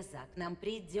вдруг гроза к нам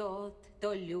придет,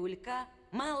 то люлька,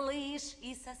 малыш,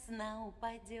 и сосна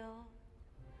упадет.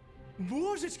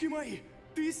 Божечки мои,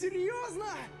 ты серьезно?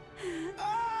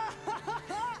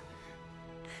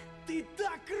 Ты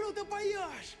так круто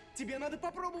поешь! Тебе надо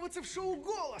попробоваться в шоу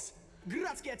 «Голос».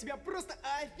 Градский от тебя просто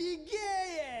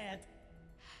офигеет!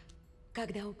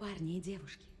 Когда у парня и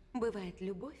девушки бывает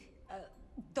любовь,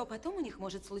 то потом у них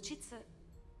может случиться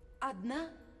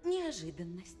одна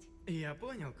неожиданность. Я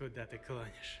понял, куда ты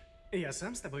клонишь. Я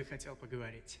сам с тобой хотел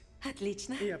поговорить.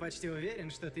 Отлично. Я почти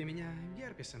уверен, что ты меня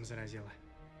герпесом заразила.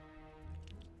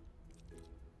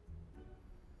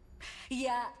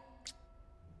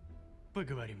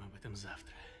 Поговорим об этом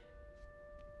завтра.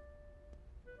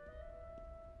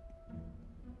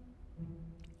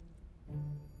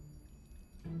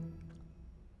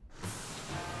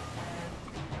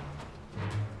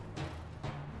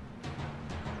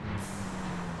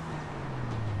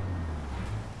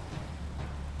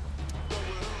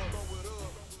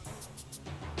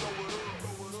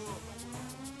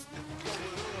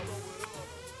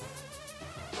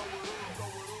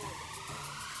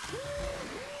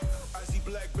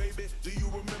 Black baby, do you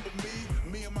remember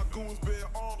me? Me and my goons bear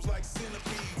arms like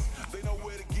centipedes. They know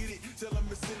where to get it, tell them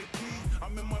it's in the key.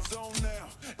 I'm in my zone now,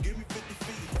 give me 50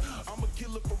 feet. I'm a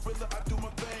killer gorilla, I do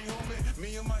my thing, homie.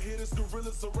 Me and my hitters,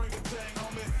 gorillas, orangutan,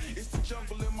 homie. It's the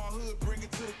jungle in my hood, bring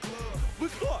it to the club.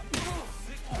 What's up?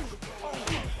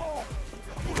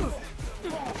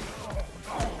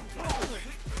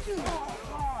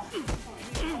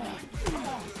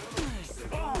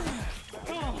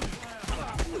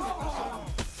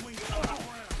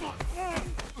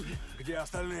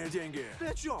 остальные деньги? Ты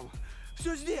о чем?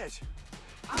 Все здесь.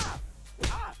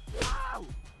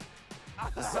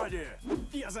 Сзади!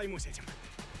 Я займусь этим.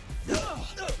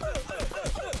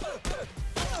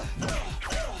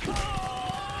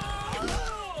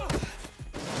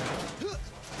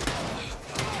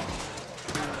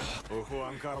 У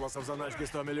Хуан Карлоса в заначке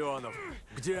 100 миллионов.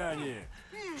 Где они?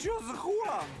 Что за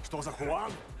Хуан? Что за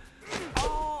Хуан?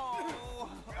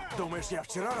 Думаешь, я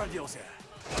вчера родился?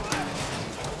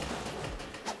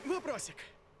 Вопросик.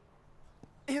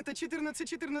 Это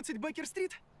 1414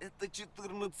 Бейкер-стрит? Это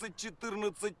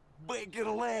 1414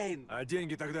 Бейкер-лейн. А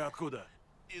деньги тогда откуда?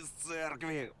 Из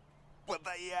церкви.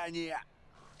 Подаяние.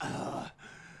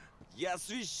 Я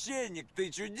священник, ты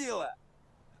чудила?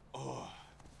 О.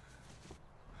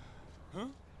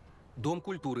 Дом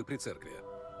культуры при церкви.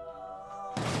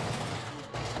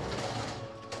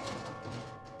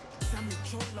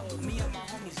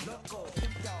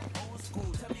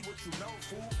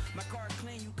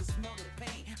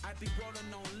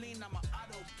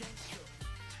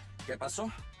 ¿Qué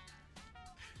pasó?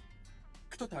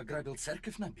 Кто-то ограбил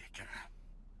церковь на Беккера.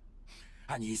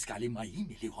 Они искали мои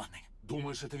миллионы.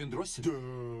 Думаешь, это Виндросель?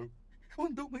 Да.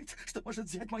 Он думает, что может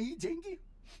взять мои деньги.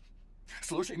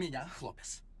 Слушай меня,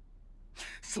 хлопец.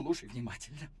 Слушай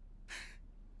внимательно.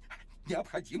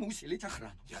 Необходимо усилить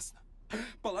охрану. Ясно.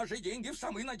 Положи деньги в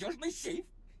самый надежный сейф.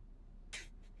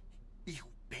 И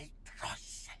убей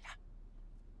Дросселя.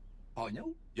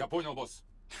 Понял? Я понял, босс.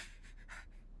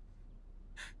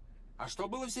 А что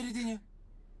было в середине?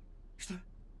 Что?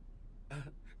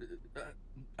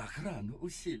 Охрану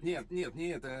усилить. Нет, не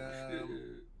это...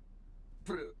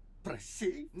 Про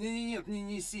сейф? Нет,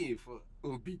 не сейф.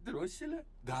 Убить Дросселя?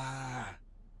 Да.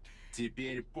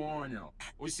 Теперь понял.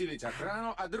 Усилить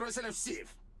охрану, а Дросселя в сейф.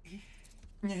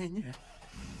 Не.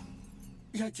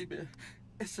 Я тебе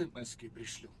смс-ки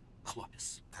пришлю,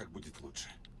 хлопец. Так будет лучше.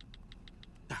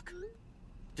 Так.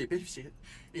 Теперь все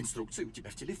инструкции у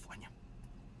тебя в телефоне.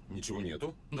 Ничего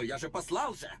нету. Но я же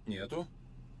послал же. Нету.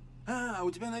 А, у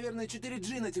тебя, наверное,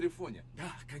 4G на телефоне.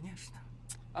 Да, конечно.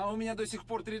 А у меня до сих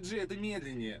пор 3G, это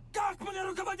медленнее. Как мне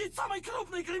руководить самой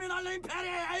крупной криминальной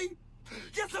империей,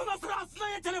 если у нас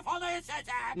разные телефонные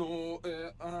сети? Ну,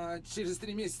 через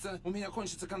 3 месяца у меня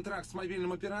кончится контракт с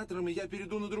мобильным оператором, и я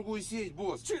перейду на другую сеть,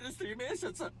 босс. Через 3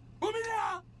 месяца у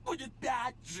меня будет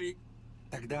 5G.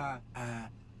 Тогда,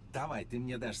 давай, ты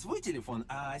мне дашь свой телефон,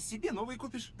 а себе новый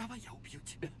купишь. Давай я убью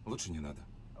тебя. Лучше не надо.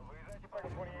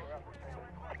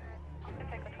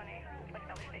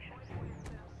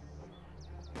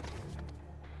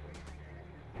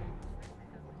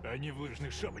 Они в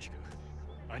лыжных шапочках.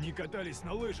 Они катались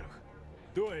на лыжах.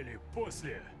 До или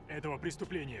после этого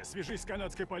преступления свяжись с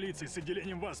канадской полицией, с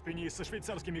отделением в Аспене и со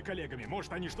швейцарскими коллегами.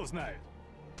 Может, они что знают.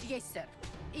 Есть, сэр.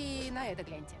 И на это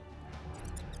гляньте.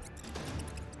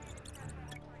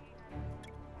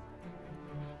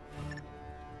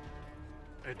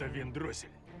 Это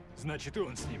Виндросель. Значит, и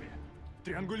он с ними.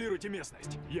 Триангулируйте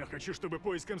местность. Я хочу, чтобы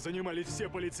поиском занимались все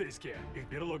полицейские. Их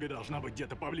берлога должна быть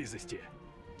где-то поблизости.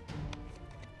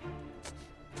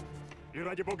 И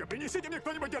ради бога, принесите мне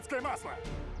кто-нибудь детское масло!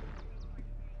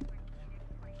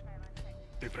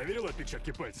 Ты проверил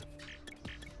отпечатки пальцев?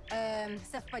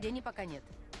 Совпадений пока нет.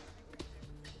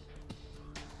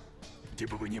 Где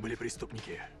бы вы ни были,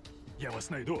 преступники, я вас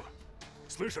найду.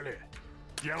 Слышали?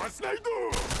 Я вас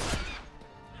найду!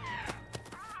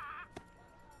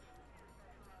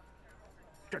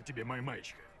 Как тебе моя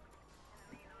маечка?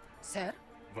 Сэр?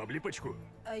 В облипочку?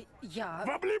 Я... В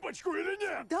облипочку или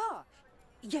нет? Да!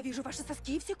 Я вижу ваши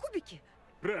соски и все кубики.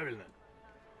 Правильно.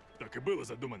 Так и было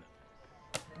задумано.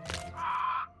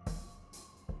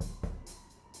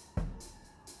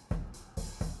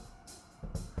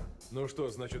 Ну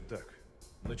что, значит так.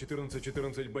 На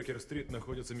 1414 Бейкер-стрит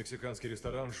находится мексиканский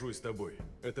ресторан «Жуй с тобой».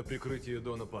 Это прикрытие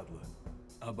Дона Падла.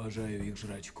 Обожаю их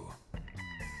жрачку.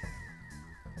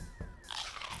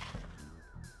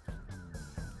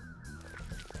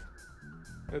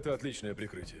 Это отличное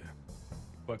прикрытие.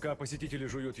 Пока посетители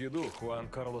жуют еду, Хуан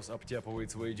Карлос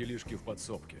обтяпывает свои делишки в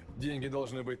подсобке. Деньги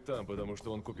должны быть там, потому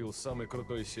что он купил самый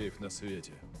крутой сейф на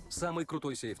свете. Самый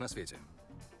крутой сейф на свете.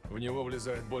 В него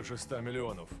влезает больше 100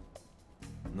 миллионов.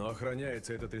 Но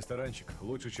охраняется этот ресторанчик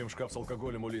лучше, чем шкаф с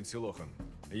алкоголем у Линдси Лохан.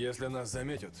 Если нас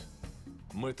заметят,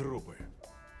 мы трупы.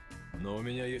 Но у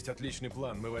меня есть отличный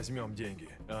план, мы возьмем деньги,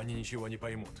 а они ничего не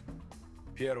поймут.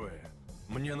 Первое.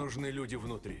 Мне нужны люди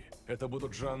внутри. Это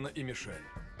будут Жанна и Мишель.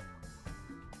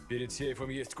 Перед сейфом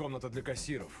есть комната для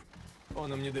кассиров.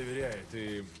 Он им не доверяет,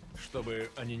 и чтобы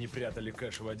они не прятали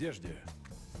кэш в одежде,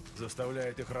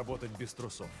 заставляет их работать без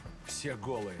трусов. Все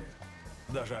голые,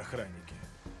 даже охранники.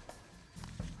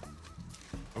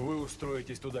 Вы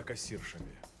устроитесь туда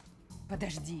кассиршами.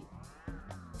 Подожди.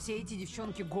 Все эти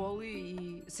девчонки голые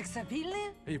и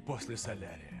сексапильные? И после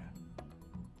солярия.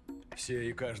 Все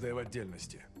и каждая в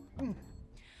отдельности.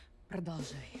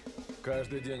 Продолжай.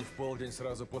 Каждый день в полдень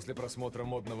сразу после просмотра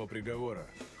модного приговора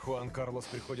Хуан Карлос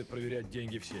приходит проверять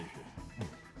деньги в сейфе.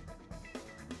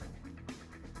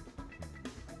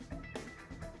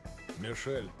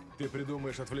 Мишель, ты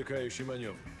придумаешь отвлекающий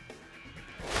маневр.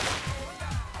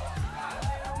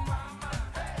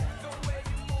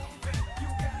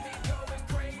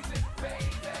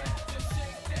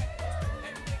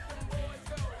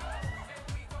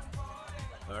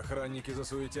 Охранники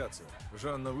засуетятся.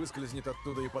 Жанна выскользнет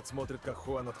оттуда и подсмотрит, как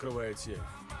Хуан открывает сейф.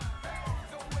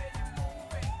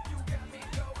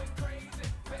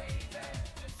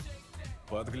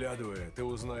 Подглядывая, ты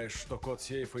узнаешь, что код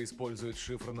сейфа использует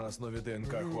шифр на основе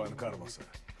ДНК Хуан Карлоса.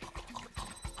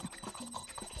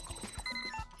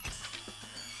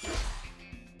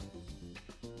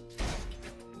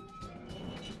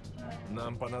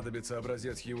 Нам понадобится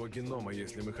образец его генома,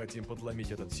 если мы хотим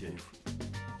подломить этот сейф.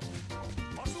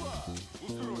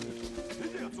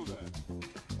 Иди отсюда!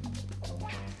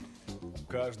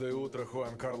 Каждое утро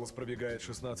Хуан Карлос пробегает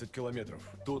 16 километров.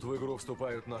 Тут в игру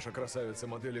вступают наша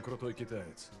красавица-модель и крутой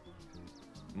китаец.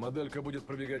 Моделька будет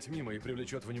пробегать мимо и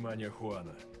привлечет внимание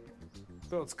Хуана.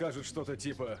 Тот скажет что-то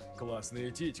типа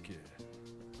 «классные титьки».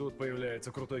 Тут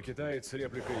появляется крутой китаец с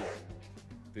репликой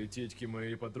 «Ты титьки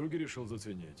моей подруги решил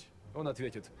заценить?» Он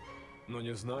ответит «Ну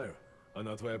не знаю.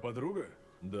 Она твоя подруга?»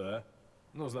 «Да».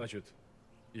 «Ну значит,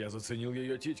 я заценил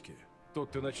ее титьки».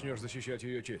 Тут ты начнешь защищать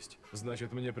ее честь.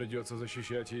 Значит, мне придется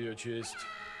защищать ее честь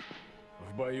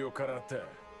в бою карате.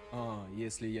 А,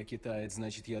 если я китаец,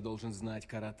 значит, я должен знать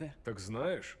карате? Так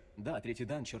знаешь? Да, 3-й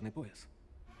дан, черный пояс.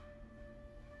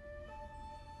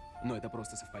 Но это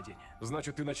просто совпадение.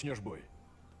 Значит, ты начнешь бой.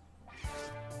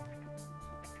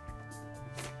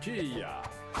 Кия!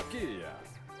 Кия!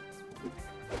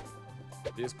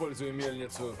 Используй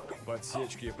мельницу,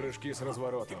 подсечки, прыжки с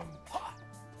разворотом.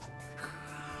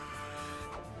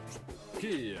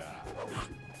 Кия!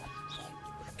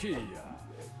 Кия!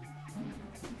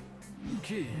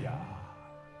 Кия!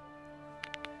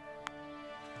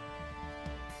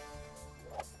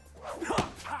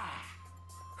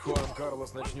 Хуан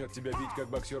Карлос начнет тебя бить как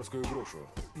боксерскую грушу.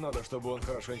 Надо, чтобы он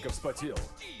хорошенько вспотел.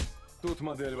 Тут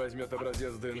модель возьмет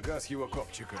образец ДНК с его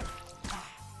копчика.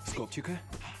 С копчика?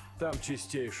 Там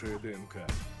чистейшая ДНК.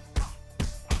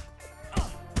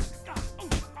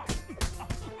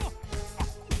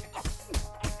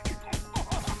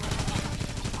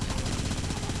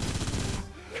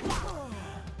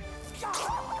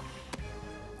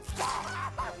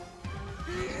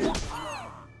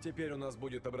 Теперь у нас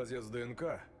будет образец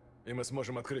ДНК, и мы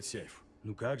сможем открыть сейф.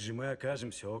 Ну как же мы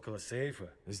окажемся около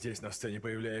сейфа? Здесь на сцене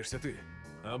появляешься ты.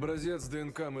 Образец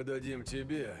ДНК мы дадим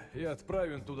тебе и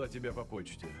отправим туда тебя по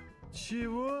почте.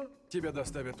 Чего? Тебя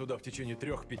доставят туда в течение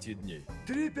 3-5 дней.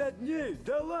 3-5 дней?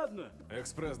 Да ладно!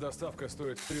 Экспресс-доставка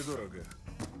стоит втридорого.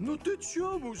 Ну ты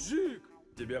чё, мужик?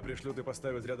 Тебя пришлют и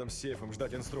поставят рядом с сейфом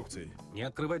ждать инструкций. Не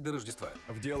открывать до Рождества.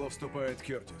 В дело вступает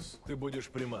Кертис. Ты будешь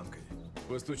приманкой.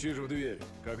 Постучишь в дверь.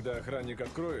 Когда охранник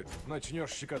откроет,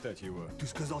 начнешь щекотать его. Ты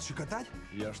сказал щекотать?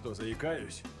 Я что,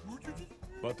 заикаюсь?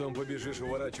 Потом побежишь,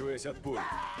 уворачиваясь от пуль.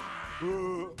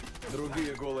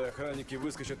 Другие голые охранники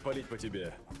выскочат палить по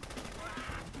тебе.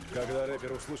 Когда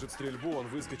рэпер услышит стрельбу, он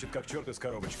выскочит как черт из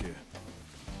коробочки.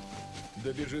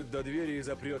 Добежит до двери и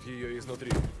запрет ее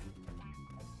изнутри.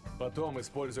 Потом,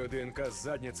 используя ДНК с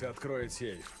задницы, откроет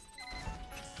сейф.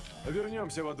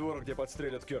 Вернемся во двор, где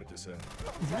подстрелят Кертиса.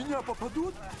 В меня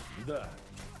попадут? Да.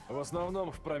 В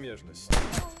основном в промежность.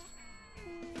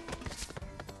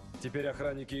 Теперь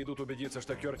охранники идут убедиться,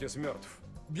 что Кертис мертв.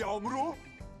 Я умру?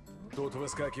 Тут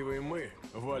выскакиваем мы,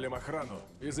 валим охрану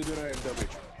и забираем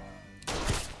добычу.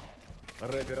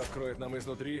 Рэпер откроет нам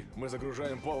изнутри, мы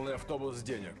загружаем полный автобус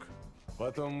денег.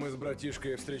 Потом мы с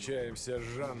братишкой встречаемся с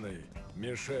Жанной,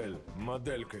 Мишель,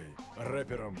 моделькой,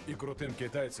 рэпером и крутым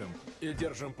китайцем и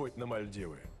держим путь на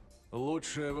Мальдивы.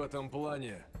 Лучшее в этом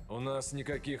плане — у нас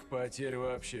никаких потерь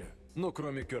вообще. Ну,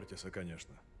 кроме Кертиса,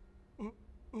 конечно.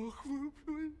 Ах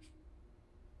вы...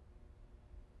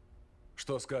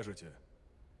 Что скажете?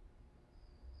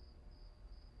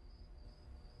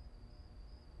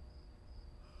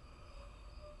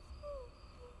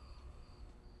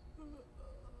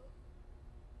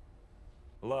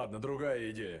 Ладно, другая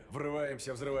идея.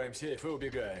 Врываемся, взрываем сейф и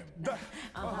убегаем. Да.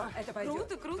 Ага, это пойдет.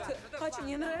 Круто, круто. Очень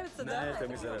мне нравится, На да? это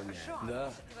мы заравняем.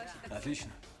 Да,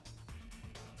 отлично.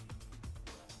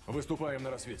 Выступаем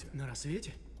на рассвете. На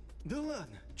рассвете? Да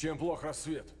ладно. Чем плох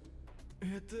рассвет?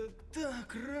 Это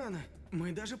так рано.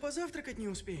 Мы даже позавтракать не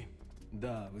успеем.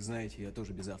 Да, вы знаете, я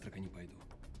тоже без завтрака не пойду.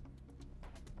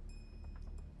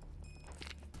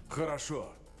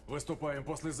 Хорошо. Выступаем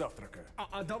после завтрака.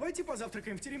 А давайте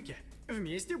позавтракаем в теремке.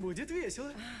 Вместе будет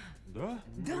весело. Да?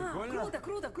 Да, Прикольно. круто,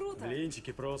 круто, круто.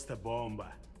 Блинчики просто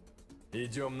бомба.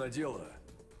 Идем на дело.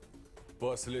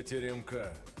 После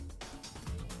теремка.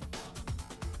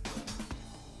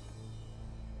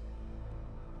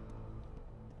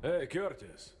 Эй,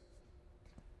 Кертис.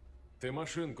 Ты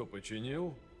машинку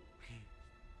починил?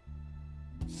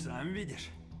 Сам видишь.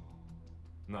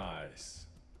 Найс.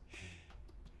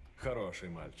 Хороший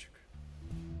мальчик.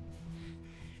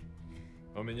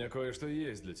 У меня кое-что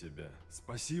есть для тебя.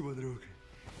 Спасибо, друг.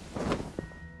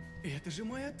 Это же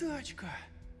моя тачка.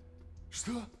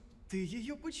 Что? Ты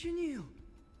ее починил.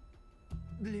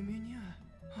 Для меня.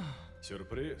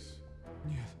 Сюрприз?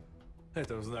 Нет.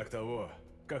 Это в знак того,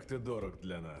 как ты дорог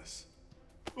для нас.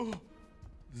 О,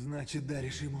 значит,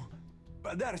 даришь ему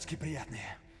подарочки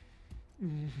приятные.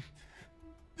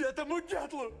 Этому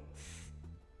дятлу!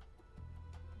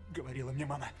 Говорила мне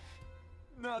мама,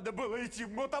 надо было идти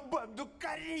в мотобанду к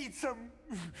корейцам.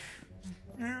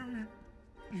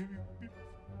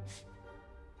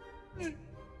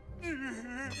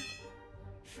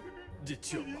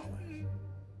 Дитё малое.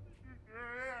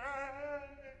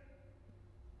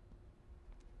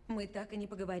 Мы так и не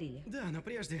поговорили. Да, но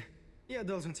прежде я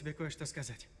должен тебе кое-что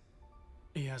сказать.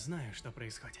 Я знаю, что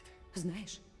происходит.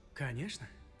 Знаешь? Конечно,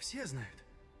 все знают.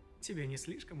 Тебе не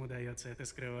слишком удается это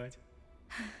скрывать.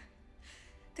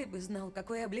 Ты бы знал,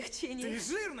 какое облегчение. Ты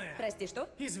жирная! Прости,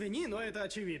 что? Извини, но это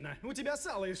очевидно. У тебя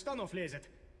сало из штанов лезет.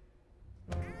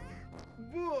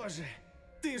 Боже!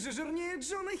 Ты же жирнее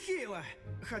Джона Хилла!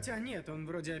 Хотя нет, он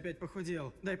вроде опять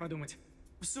похудел. Дай подумать.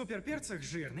 В суперперцах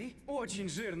жирный, очень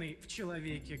жирный в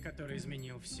человеке, который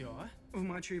изменил все. В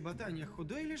мачо и ботаниях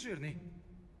худой или жирный?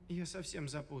 Я совсем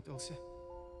запутался.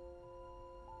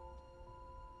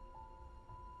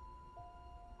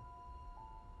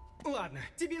 Ладно,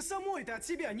 тебе самой-то от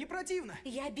себя не противно?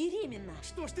 Я беременна.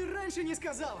 Что ж ты раньше не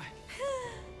сказала?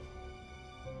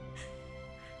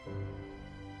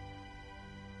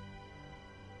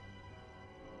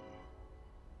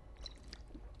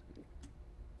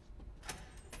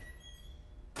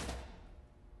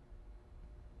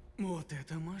 Вот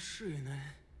эта машина.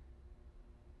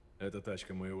 Это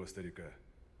тачка моего старика.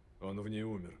 Он в ней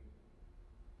умер.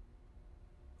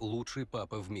 Лучший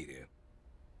папа в мире.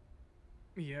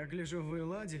 Я гляжу, вы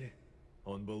ладили.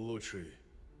 Он был лучший.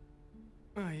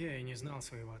 А я и не знал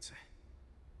своего отца.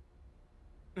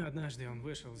 Однажды он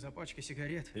вышел за пачкой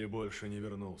сигарет. И больше не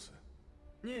вернулся.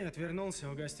 Нет,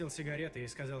 вернулся, угостил сигареты и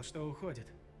сказал, что уходит.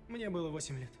 Мне было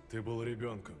 8 лет. Ты был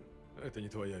ребенком. Это не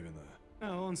твоя вина.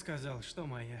 А он сказал, что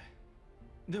моя.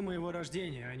 До моего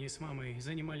рождения они с мамой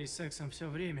занимались сексом все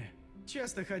время.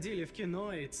 Часто ходили в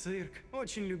кино и цирк.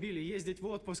 Очень любили ездить в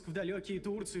отпуск в далекие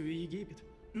Турцию и Египет.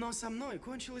 Но со мной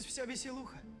кончилась вся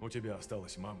веселуха. У тебя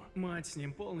осталась мама. Мать с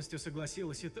ним полностью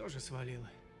согласилась и тоже свалила.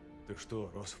 Ты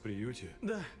что, рос в приюте?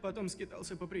 Да, потом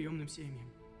скитался по приемным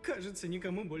семьям. Кажется,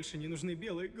 никому больше не нужны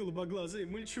белые голубоглазые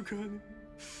мальчуганы.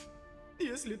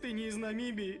 Если ты не из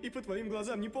Намибии и по твоим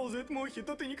глазам не ползают мохи,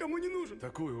 то ты никому не нужен.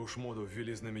 Такую уж моду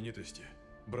ввели знаменитости.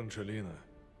 Бранчелина,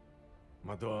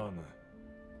 Мадонна,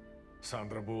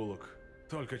 Сандра Буллок.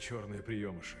 Только черные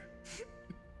приемыши.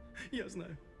 Я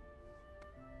знаю.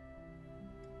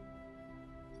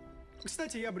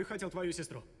 Кстати, я брюхатил твою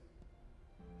сестру.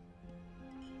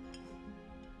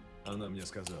 Она мне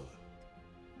сказала.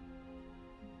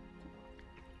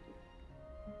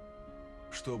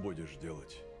 Что будешь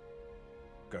делать?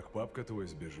 Как папка твой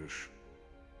сбежишь?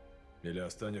 Или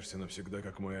останешься навсегда,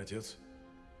 как мой отец?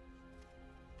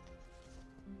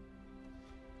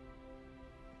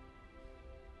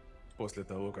 После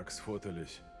того, как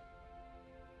сфотались,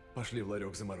 пошли в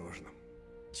ларек за мороженым.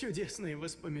 Чудесные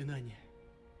воспоминания.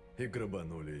 И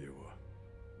грабанули его.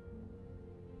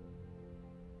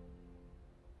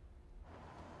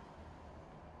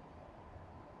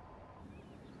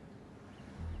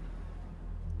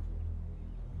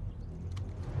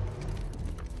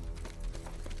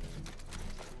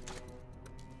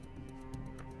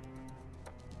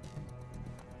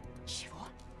 Чего?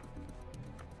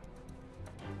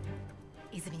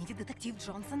 Извините, детектив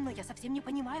Джонсон, но я совсем не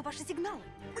понимаю ваши сигналы.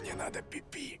 Мне надо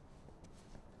пипи.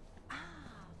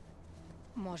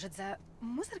 Может, за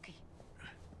мусоркой?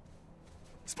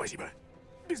 Спасибо.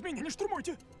 Без меня не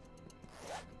штурмуйте!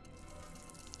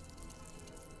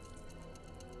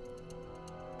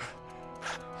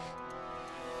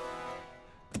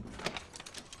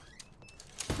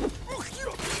 Ух,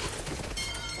 ё!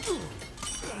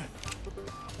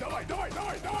 Давай, давай, давай!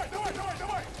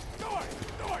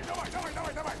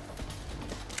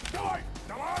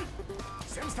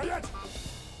 стоять!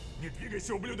 Не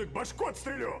двигайся, ублюдок, башку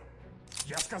отстрелю!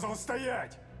 Я сказал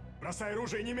стоять! Бросай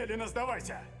оружие и немедленно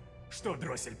сдавайся! Что,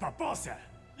 дроссель, попался?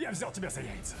 Я взял тебя за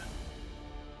яйца.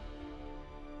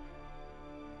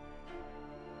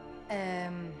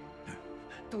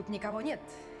 Тут никого нет,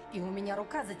 и у меня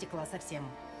рука затекла совсем.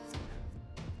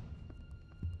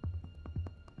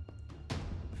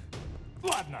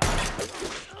 Ладно!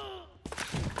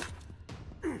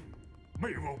 Мы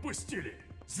его упустили.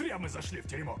 Зря мы зашли в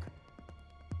теремок.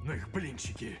 Но их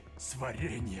блинчики с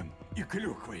вареньем и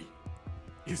клюквой.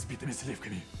 И взбитыми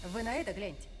сливками. Вы на это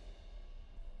гляньте.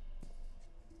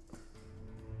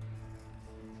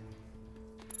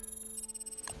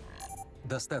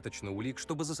 Достаточно улик,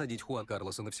 чтобы засадить Хуан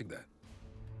Карлоса навсегда.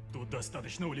 Тут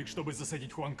достаточно улик, чтобы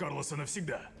засадить Хуан Карлоса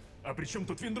навсегда. А при чем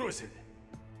тут Вин-Дроссель?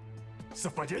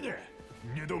 Совпадение?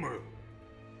 Не думаю.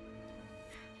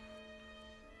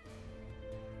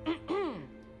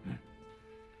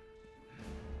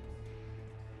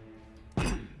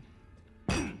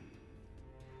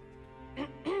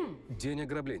 День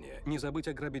ограбления. Не забыть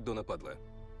ограбить Дона Падла.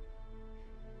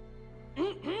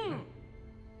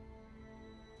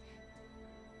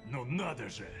 Ну надо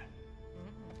же!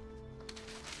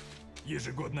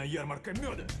 Ежегодная ярмарка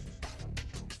меда.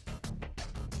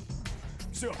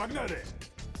 Все, погнали!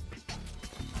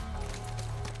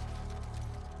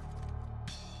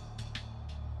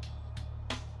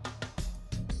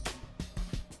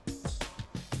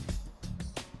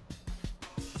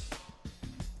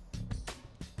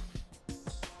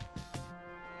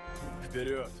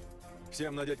 Вперед!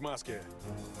 Всем надеть маски!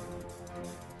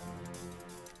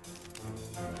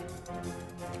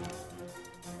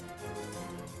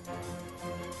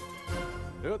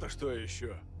 Это что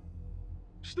еще?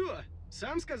 Что?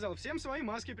 Сам сказал всем свои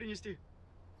маски принести.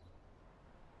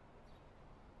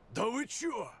 Да вы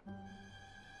чё?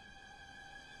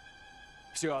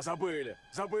 Все, забыли.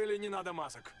 Забыли, не надо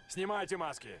масок. Снимайте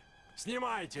маски.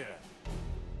 Снимайте!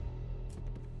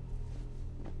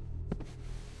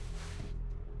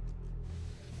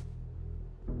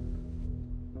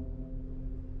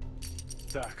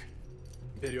 Так,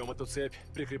 берем эту цепь,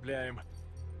 прикрепляем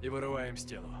и вырываем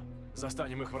стену.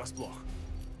 Застанем их врасплох.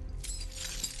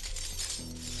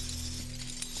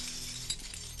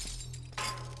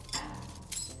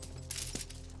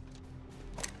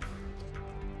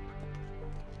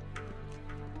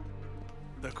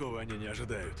 Такого они не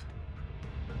ожидают.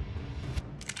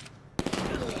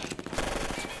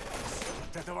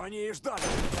 От этого они и ждали.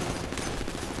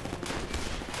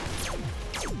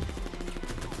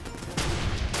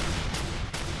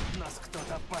 Нас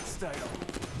кто-то подставил.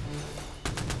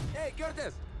 Эй,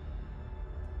 Кёртис!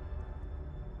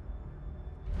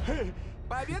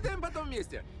 Пообедаем потом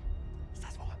вместе?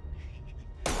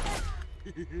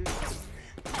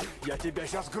 Я тебя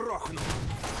сейчас грохну!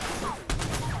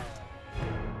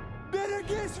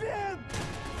 Берегись, Вин!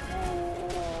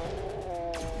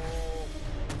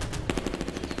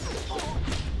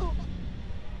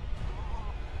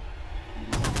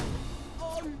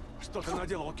 Что ты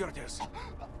наделал, Кёртис?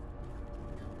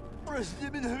 Прости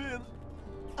меня, Вин.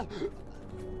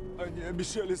 Они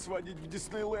обещали сводить в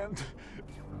Диснейленд.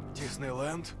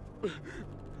 Диснейленд?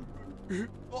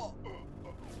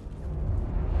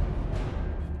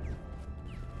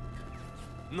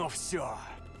 Ну все.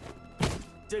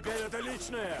 Теперь это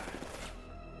личное.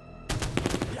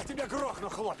 Я тебя грохну,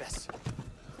 хлопец.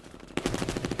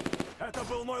 Это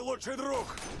был мой лучший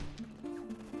друг.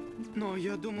 Но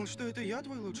я думал, что это я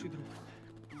твой лучший друг.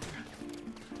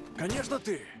 Конечно,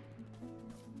 ты.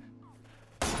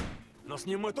 Но с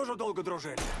ним мы тоже долго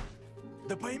дружили.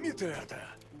 Да пойми ты это.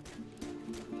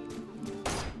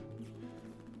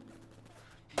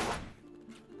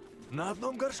 На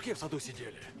одном горшке в саду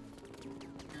сидели.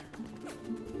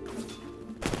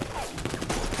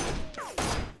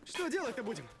 Что делать-то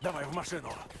будем? Давай в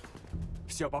машину.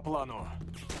 Все по плану.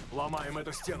 Ломаем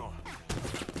эту стену.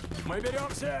 Мы берем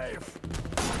сейф.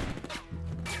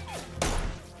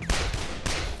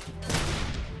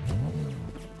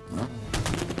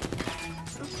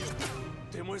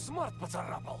 Ты мой смарт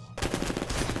поцарапал.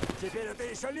 Теперь это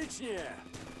еще личнее.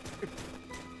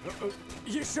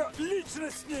 Еще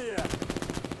личностнее.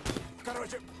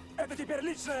 Короче, это теперь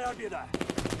личная обида.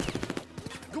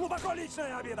 Глубоко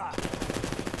личная обида.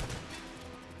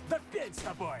 Да пень с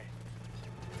тобой.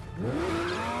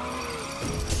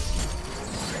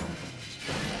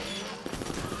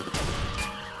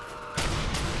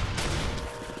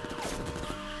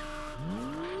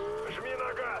 Жми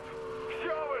на газ.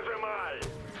 Все выжимай.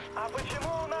 А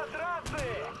почему у нас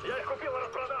рации? Я их купил на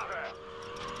распродаже.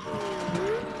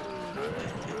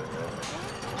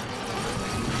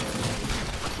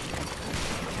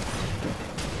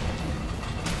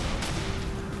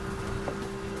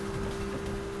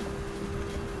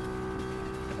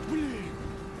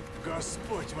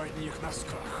 Господь в одних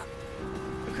носках.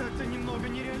 Как-то немного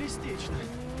нереалистично.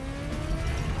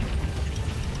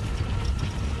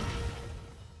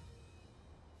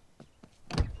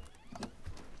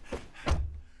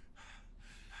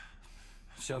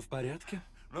 Все в порядке?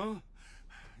 Ну,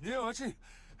 не очень.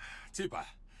 Типа.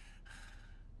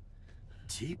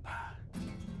 Типа?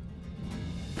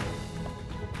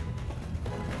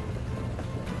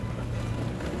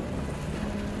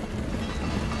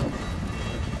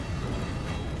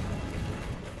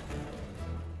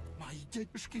 Мои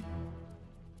денежки.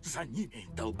 За ними,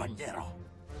 долбанеро.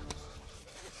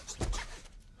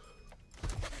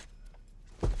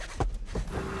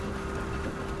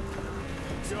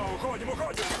 Все, уходим,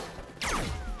 уходим!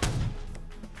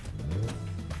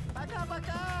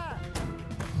 Пока-пока!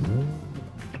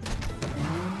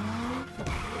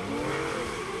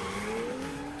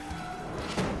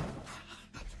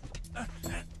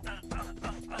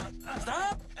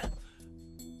 Стоп!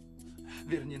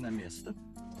 Верни на место.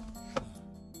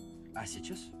 А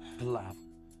сейчас плавно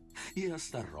и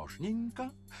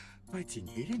осторожненько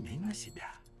потяни ремень на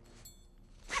себя.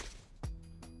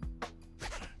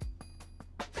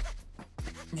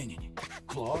 Не-не-не,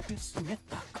 Клопец, не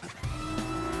так.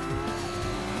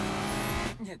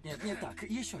 Нет, не так.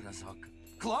 Еще разок.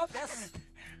 Клопец!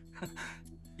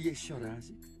 Еще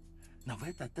разик. Но в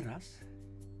этот раз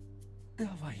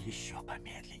давай еще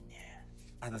помедленнее.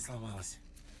 Она сломалась.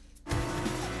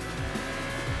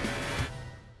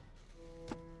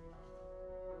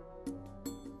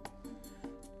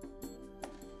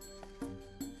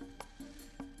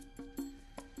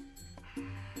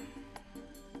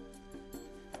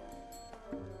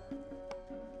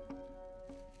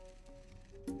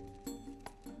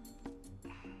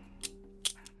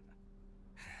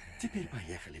 Теперь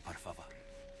поехали, por favor.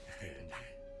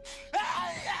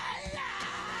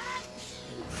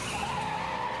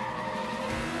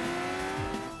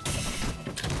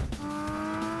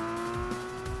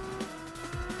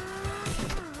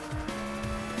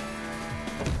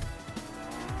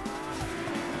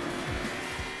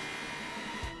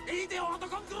 Idioto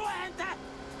congruente!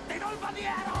 Ti do il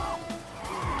paniero!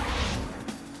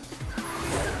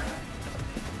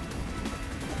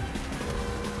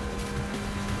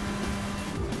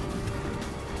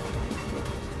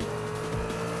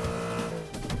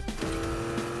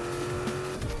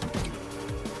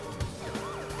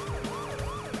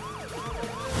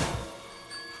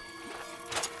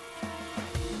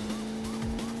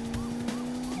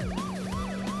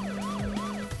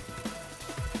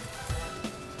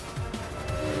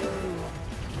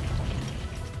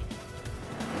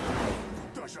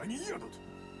 Они едут!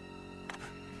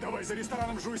 Давай за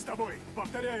рестораном жуй с тобой!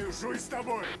 Повторяю, жуй с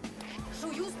тобой!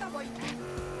 Жую с тобой!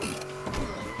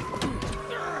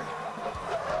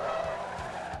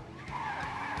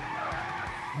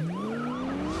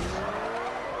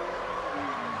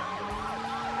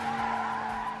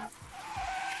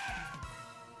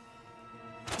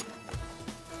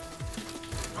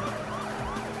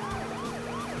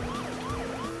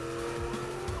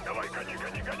 Давай, гони,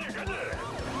 гони, гони, гони!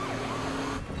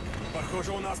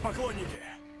 Похоже, у нас поклонники.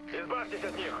 Избавьтесь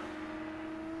от них.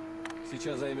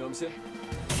 Сейчас займемся.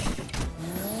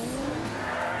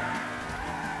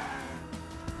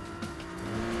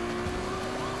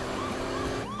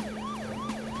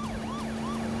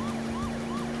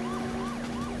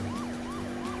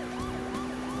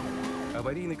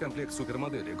 Аварийный комплект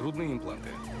супермодели, грудные импланты.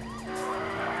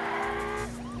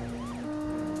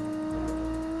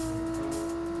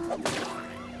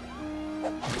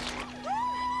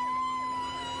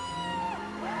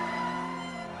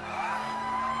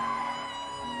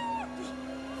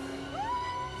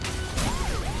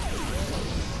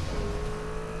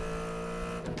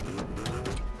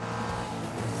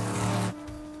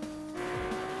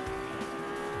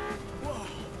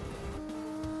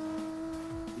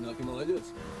 Но ты молодец.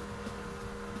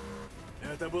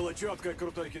 Это было четко,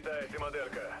 крутой китаец и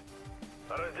моделька.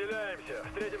 Разделяемся.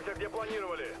 Встретимся, где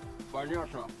планировали.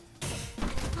 Понятно.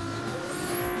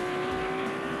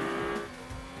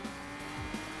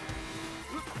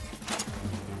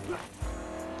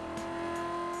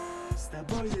 С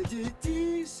тобой я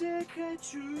детишек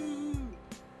хочу.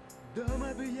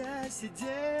 Дома бы я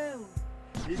сидел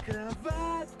и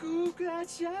кроватку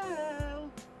качал.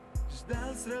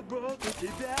 Ждал с работы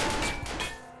тебя.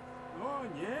 О,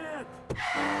 нет!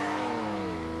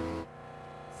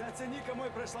 Зацени-ка мой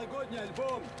прошлогодний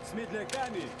альбом с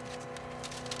медляками.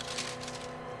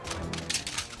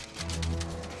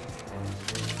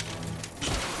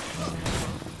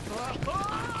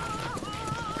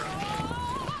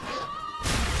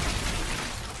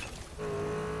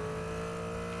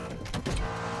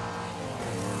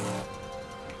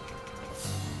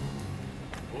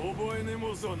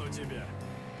 музон у тебя.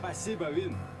 Спасибо,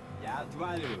 Вин. Я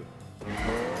отваливаю.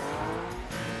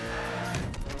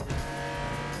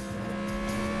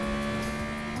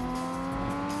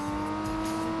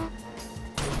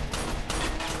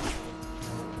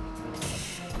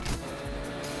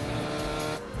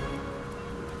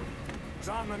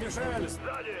 Жанна, Мишель,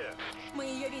 сзади! Мы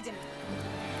ее видим.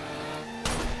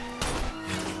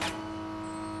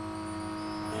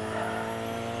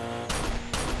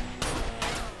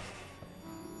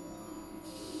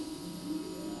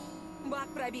 Бак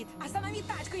пробит. Останови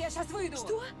тачку, я сейчас выйду.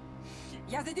 Что?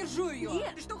 Я задержу ее.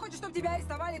 Нет. Ты что, хочешь, чтобы тебя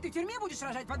арестовали? Ты в тюрьме будешь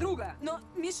рожать, подруга? Но,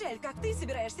 Мишель, как ты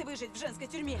собираешься выжить в женской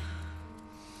тюрьме?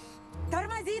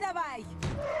 Тормози давай!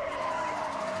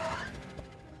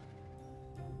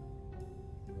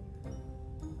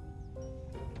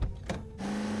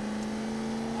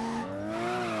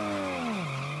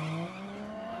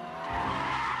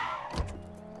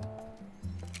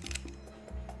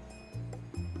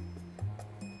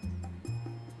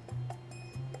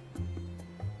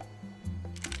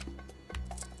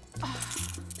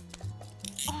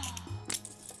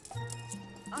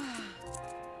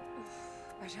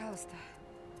 Пожалуйста,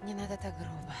 не надо так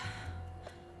грубо.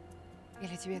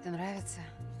 Или тебе это нравится?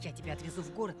 Я тебя отвезу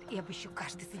в город и обыщу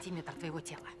каждый сантиметр твоего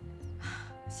тела.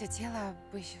 Все тело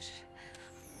обыщешь.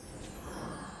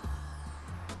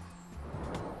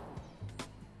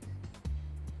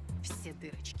 Все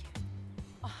дырочки.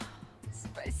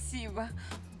 Спасибо.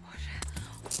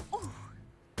 Боже. Ух.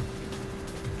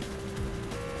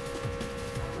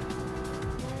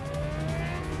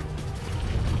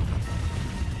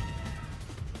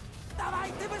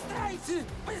 Давай, ты быстрей!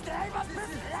 Быстрей, вас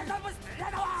быстрее, давай!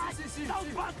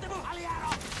 Долбанному Альяро!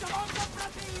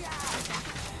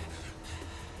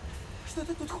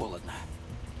 Что-то тут холодно.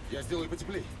 Я сделаю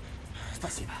потеплей.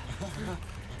 Спасибо.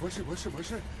 Больше, больше,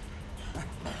 больше.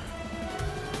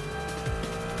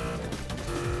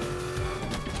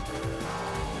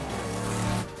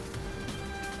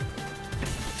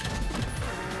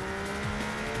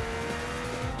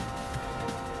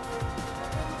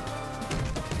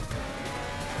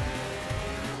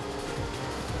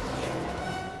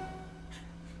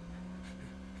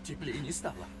 Теплее не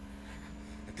стало.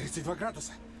 32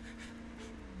 градуса.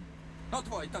 Но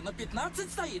твой-то на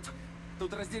 15 стоит.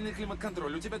 Тут раздельный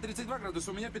климат-контроль. У тебя 32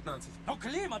 градуса, у меня 15. Но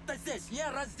климат-то здесь не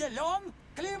разделен.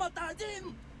 Климат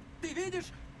один. Ты видишь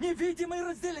невидимый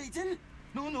разделитель?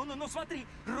 Ну, смотри.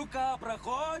 Рука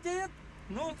проходит.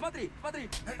 Ну, смотри.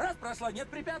 Раз прошла, нет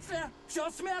препятствия. Все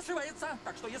смешивается.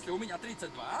 Так что если у меня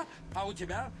 32, а у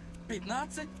тебя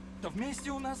 15, то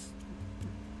вместе у нас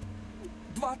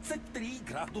 23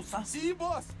 градуса. Си,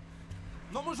 босс!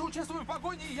 Но мы же участвуем в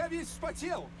погоне, и я весь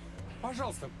вспотел.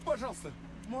 Пожалуйста, пожалуйста,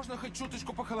 можно хоть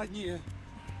чуточку похолоднее.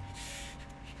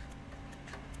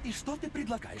 И что ты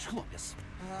предлагаешь, хлопец?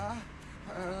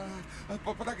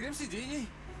 Подогрев сидений.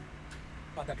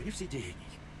 Подогрев сидений.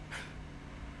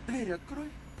 Дверь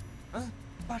открой.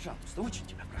 Пожалуйста, очень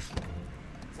тебя прошу.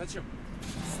 Зачем?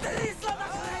 Стрисла на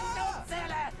хрень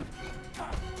цели!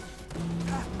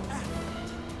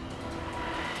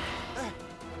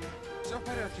 Все в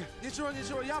порядке.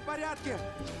 Ничего, я в порядке.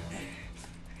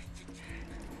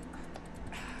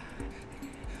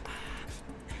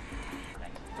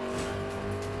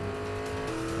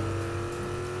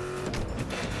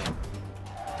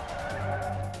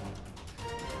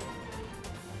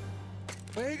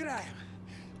 Поиграем.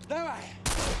 Давай.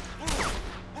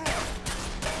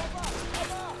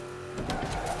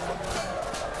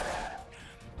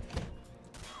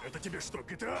 Это тебе что,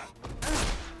 GTA?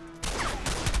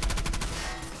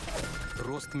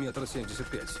 Рост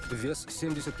 1,75 м, вес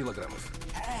 70 килограммов.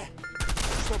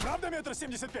 Что, правда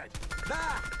 1,75 м?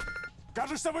 Да!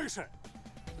 Кажешься выше.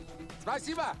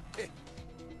 Спасибо!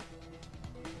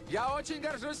 Я очень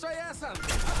горжусь своей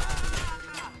осанкой.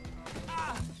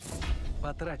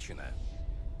 Потрачено.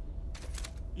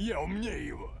 Я умнее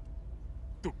его.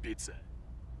 Тупица.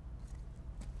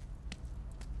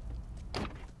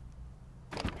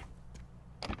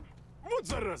 Вот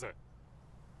зараза!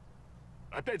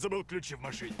 Опять забыл ключи в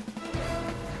машине.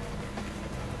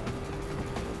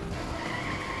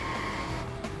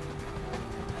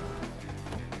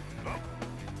 Оп,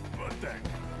 вот так.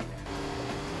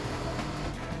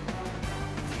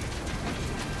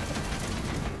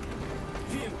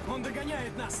 Финн, он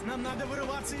догоняет нас. Нам надо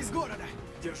вырываться из города.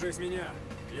 Держись меня.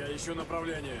 Я ищу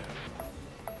направление.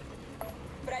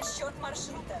 Просчет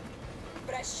маршрута.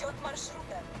 Просчет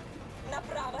маршрута.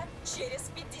 Направо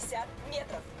через 50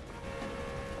 метров.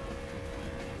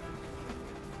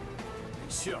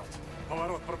 Черт,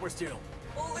 поворот пропустил.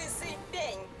 Лысый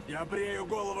пень. Я брею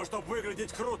голову, чтобы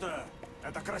выглядеть круто.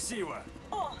 Это красиво.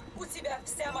 О, у тебя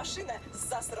вся машина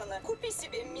засрана. Купи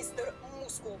себе, мистер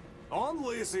Мускул. Он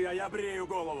лысый, а я брею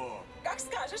голову. Как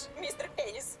скажешь, мистер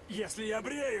Пенис. Если я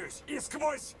бреюсь и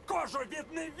сквозь кожу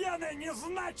видны вены, не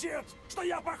значит, что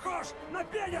я похож на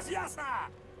пенис, ясно?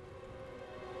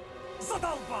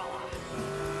 Задолбало!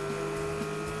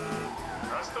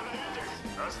 Остановитесь!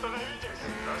 Остановитесь!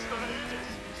 Остановитесь!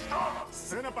 Стоп!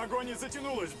 Сцена погони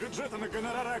затянулась. Бюджета на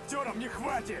гонорары актерам не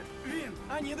хватит. Вин,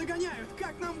 они догоняют.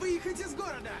 Как нам выехать из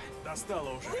города?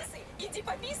 Достало уже. Лысый, иди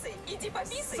пописай, иди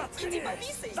пописай, Заткнись! иди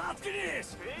пописай. Заткнись!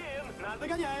 Вин, нас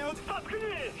догоняют.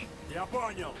 Заткнись! Я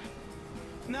понял.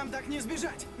 Нам так не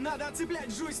сбежать. Надо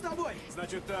отцеплять Жуй с тобой.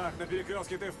 Значит так, на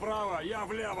перекрестке ты вправо, я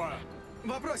влево.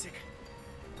 Вопросик.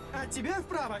 От тебя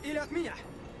вправо или от меня?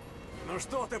 Ну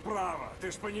что ты право,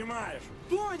 ты ж понимаешь.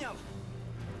 Понял!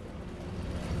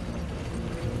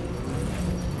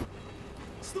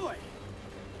 Стой!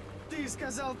 Ты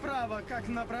сказал право как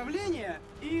направление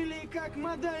или как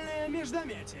модальное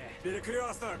междометие?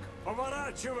 Перекресток,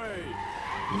 поворачивай!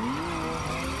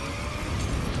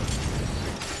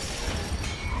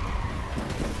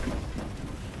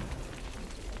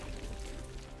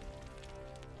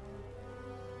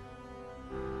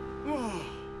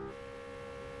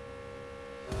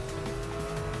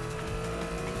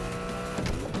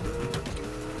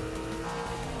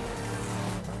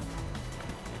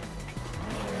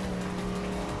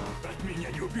 От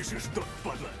меня не убежишь, дот,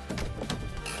 падла!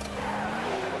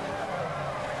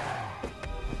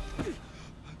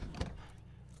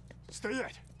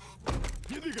 Стоять!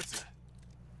 Не двигаться!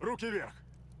 Руки вверх!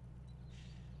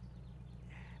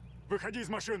 Выходи из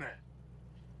машины!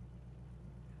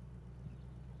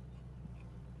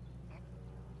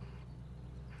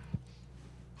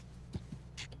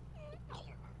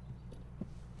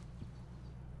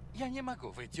 Я не могу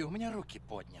выйти, у меня руки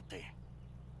подняты.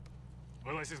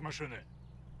 Вылазь из машины!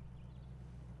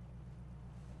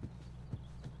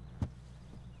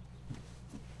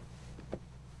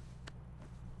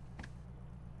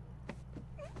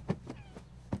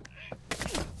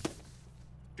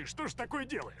 Ты что ж такое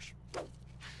делаешь?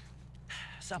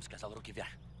 Сам сказал, руки вверх.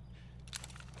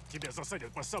 Тебя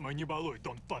засадят по самой не балуй,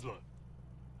 Дон падла.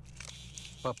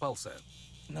 Попался.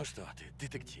 Ну что ты,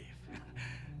 детектив.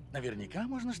 Наверняка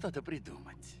можно что-то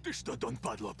придумать. Ты что, Дон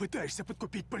падла, пытаешься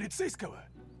подкупить полицейского?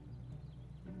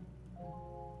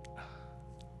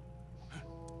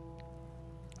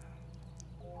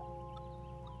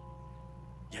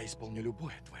 Я исполню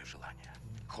любое твое желание.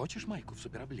 Хочешь майку в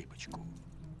супероблипочку?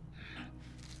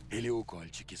 Или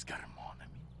укольчики с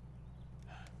гормонами?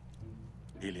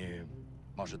 Или,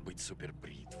 может быть,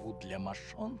 супербритву для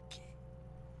мошонки?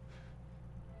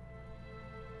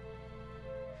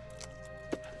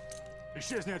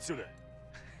 Исчезни отсюда!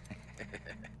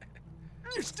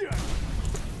 Ништяк!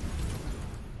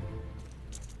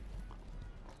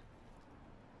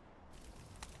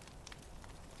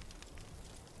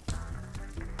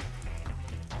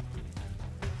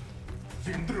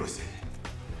 Виндросель!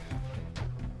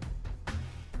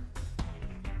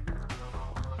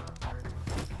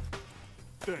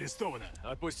 Ты арестована.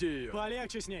 Отпусти ее.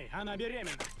 Полегче с ней, она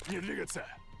беременна. Не двигаться!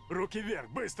 Руки вверх,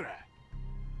 быстро!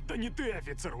 Да не ты,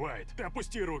 офицер Уайт! Ты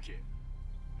опусти руки!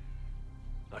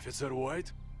 Офицер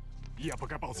Уайт? Я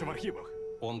покопался в архивах.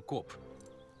 Он коп.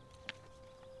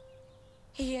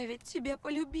 Я ведь тебя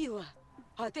полюбила.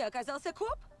 А ты оказался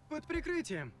коп? Под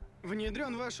прикрытием.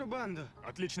 Внедрен в вашу банду.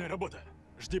 Отличная работа.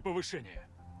 Жди повышения.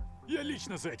 Я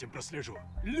лично за этим прослежу.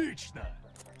 Лично!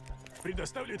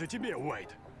 Предоставлю это тебе,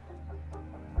 Уайт.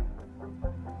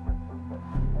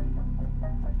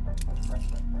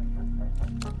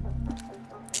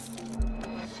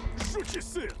 Жучий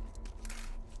сын!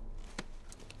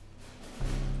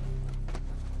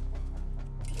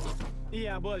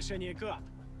 Я больше не коп.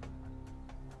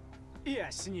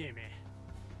 Я с ними.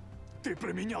 Ты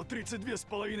променял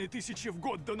 32,5 тысячи в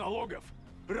год до налогов?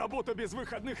 Работу без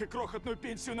выходных и крохотную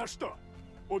пенсию на что?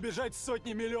 Убежать с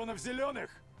сотни миллионов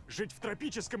зеленых? Жить в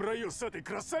тропическом раю с этой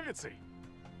красавицей?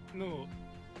 Ну,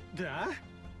 да.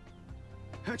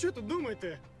 А что тут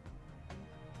думать-то?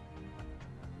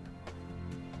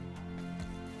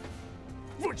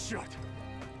 Вот черт!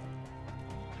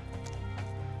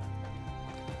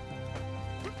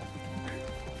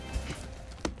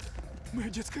 Мое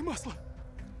детское масло!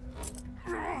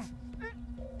 Нет!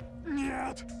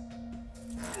 Нет!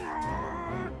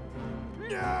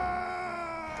 Нет!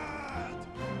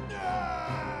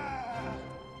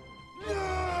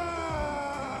 Нет!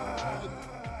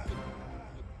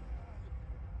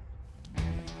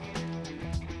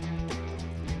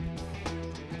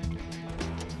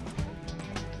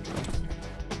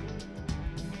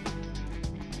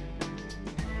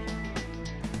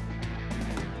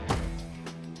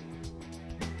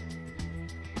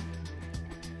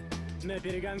 На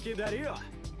перегонки до Рио.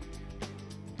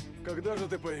 Когда же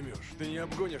ты поймешь? Ты не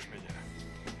обгонишь меня.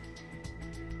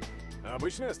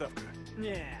 Обычная ставка?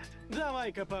 Нет,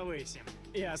 давай-ка повысим.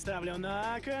 Я ставлю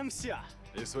на кон все.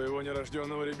 И своего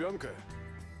нерожденного ребенка?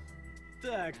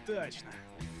 Так точно.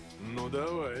 Ну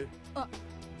давай.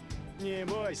 Не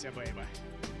бойся, бейба.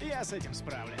 Я с этим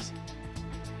справлюсь.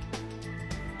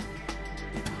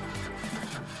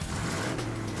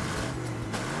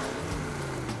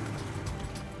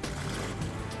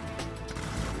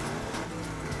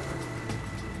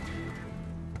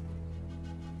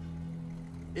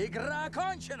 Игра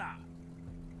окончена!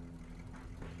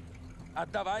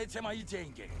 Отдавайте мои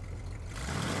деньги.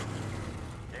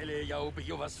 Или я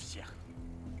убью вас всех.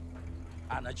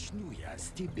 А начну я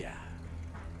с тебя.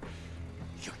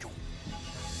 Ю-ю.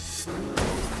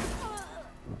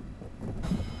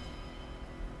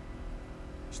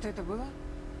 Что это было?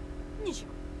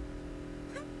 Ничего.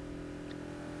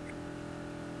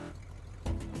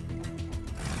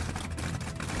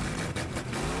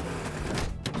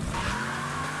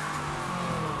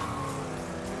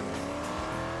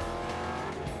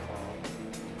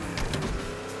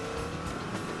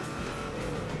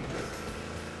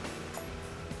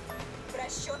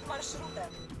 Просчет маршрута.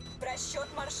 Просчет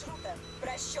маршрута.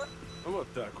 Просчет.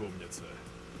 Вот так, умница.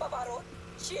 Поворот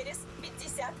через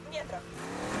 50 метров.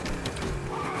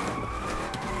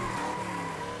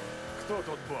 Кто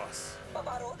тут босс?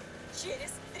 Поворот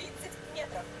через 30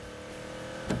 метров.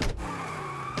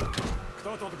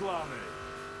 Кто тут главный?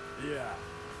 Я.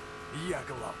 Я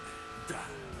главный, да.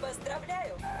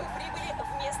 Поздравляю, вы прибыли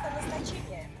в место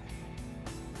назначения.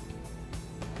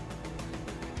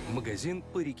 Магазин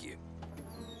 «Парики».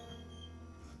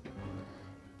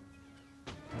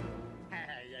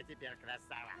 Я теперь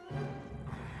красава.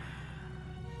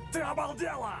 Ты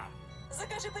обалдела!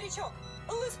 Закажи паричок,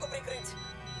 лыску прикрыть.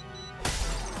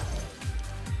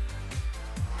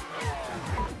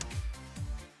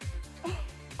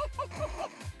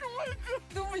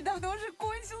 Дубль давно уже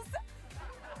кончился.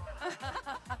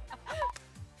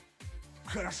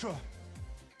 Хорошо.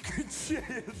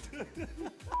 Кончает.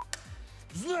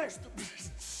 Знаешь что?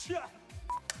 Ща!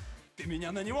 Ты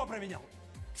меня на него променял?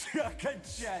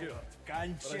 Кончай! Черт.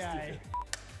 Кончай!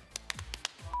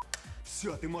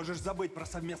 Все, ты можешь забыть про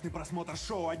совместный просмотр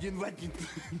шоу один в один.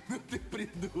 Ну ты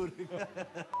придурок.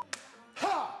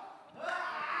 Ха!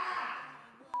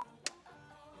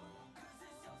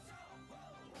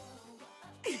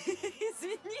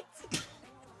 Извините.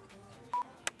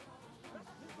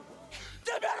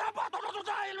 Тебе работу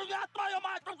туда или нет, твою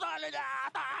мать, туда или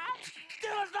нет? А? Ты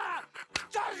нужна!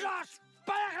 Держишь!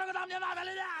 Поехали, куда мне надо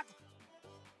или нет?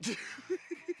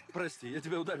 Прости, я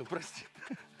тебя ударил, прости.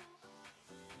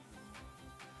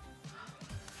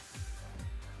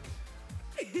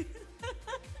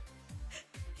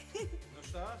 Ну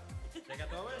что, все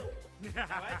готовы?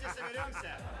 Давайте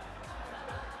соберемся.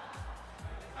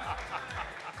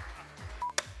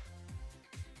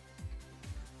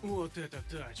 Вот эта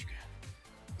тачка.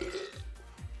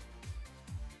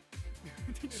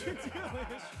 Ты что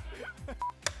делаешь?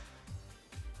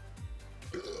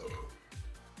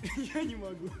 Я не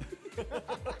могу.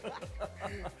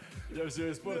 Я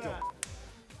все испортил. Да.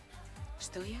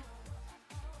 Что я?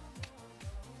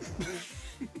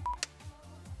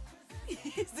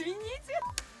 Извините.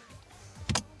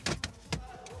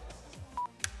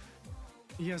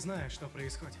 Я знаю, что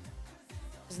происходит.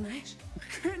 Знаешь?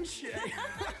 Кончай.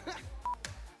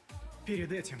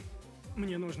 Перед этим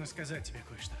мне нужно сказать тебе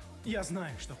кое-что. Я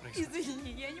знаю, что происходит.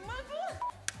 Извини, я не могу.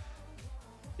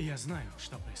 Я знаю,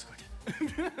 что происходит.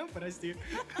 Прости.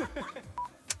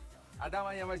 А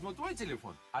давай я возьму твой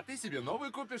телефон, а ты себе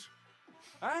новый купишь.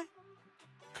 А?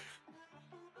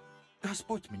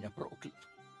 Господь меня проклял.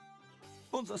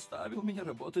 Он заставил меня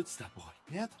работать с тобой.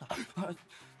 Нет?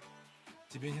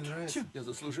 Тебе не нравится? Чем я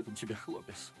заслужил у тебя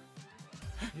хлопец?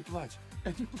 Не плачь.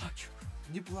 Я не плачу.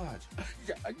 Не плачь.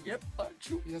 Я не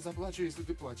плачу. Я заплачу, если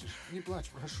ты плачешь. Не плачь,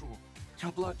 прошу. Я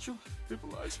плачу. Ты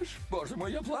плачешь. Боже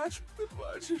мой, я плачу. Ты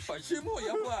плачешь. Почему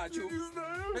я плачу? Не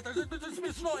знаю. Это же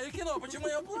смешное кино, почему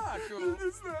я плачу?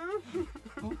 Не знаю.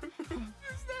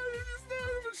 Не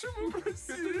знаю, почему,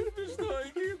 прости. Это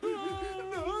смешное кино.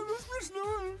 Да, ну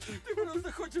смешно. Ты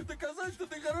просто хочешь доказать, что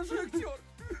ты хороший актер.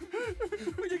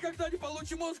 Мы никогда не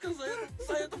получим Оскар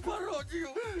за эту пародию.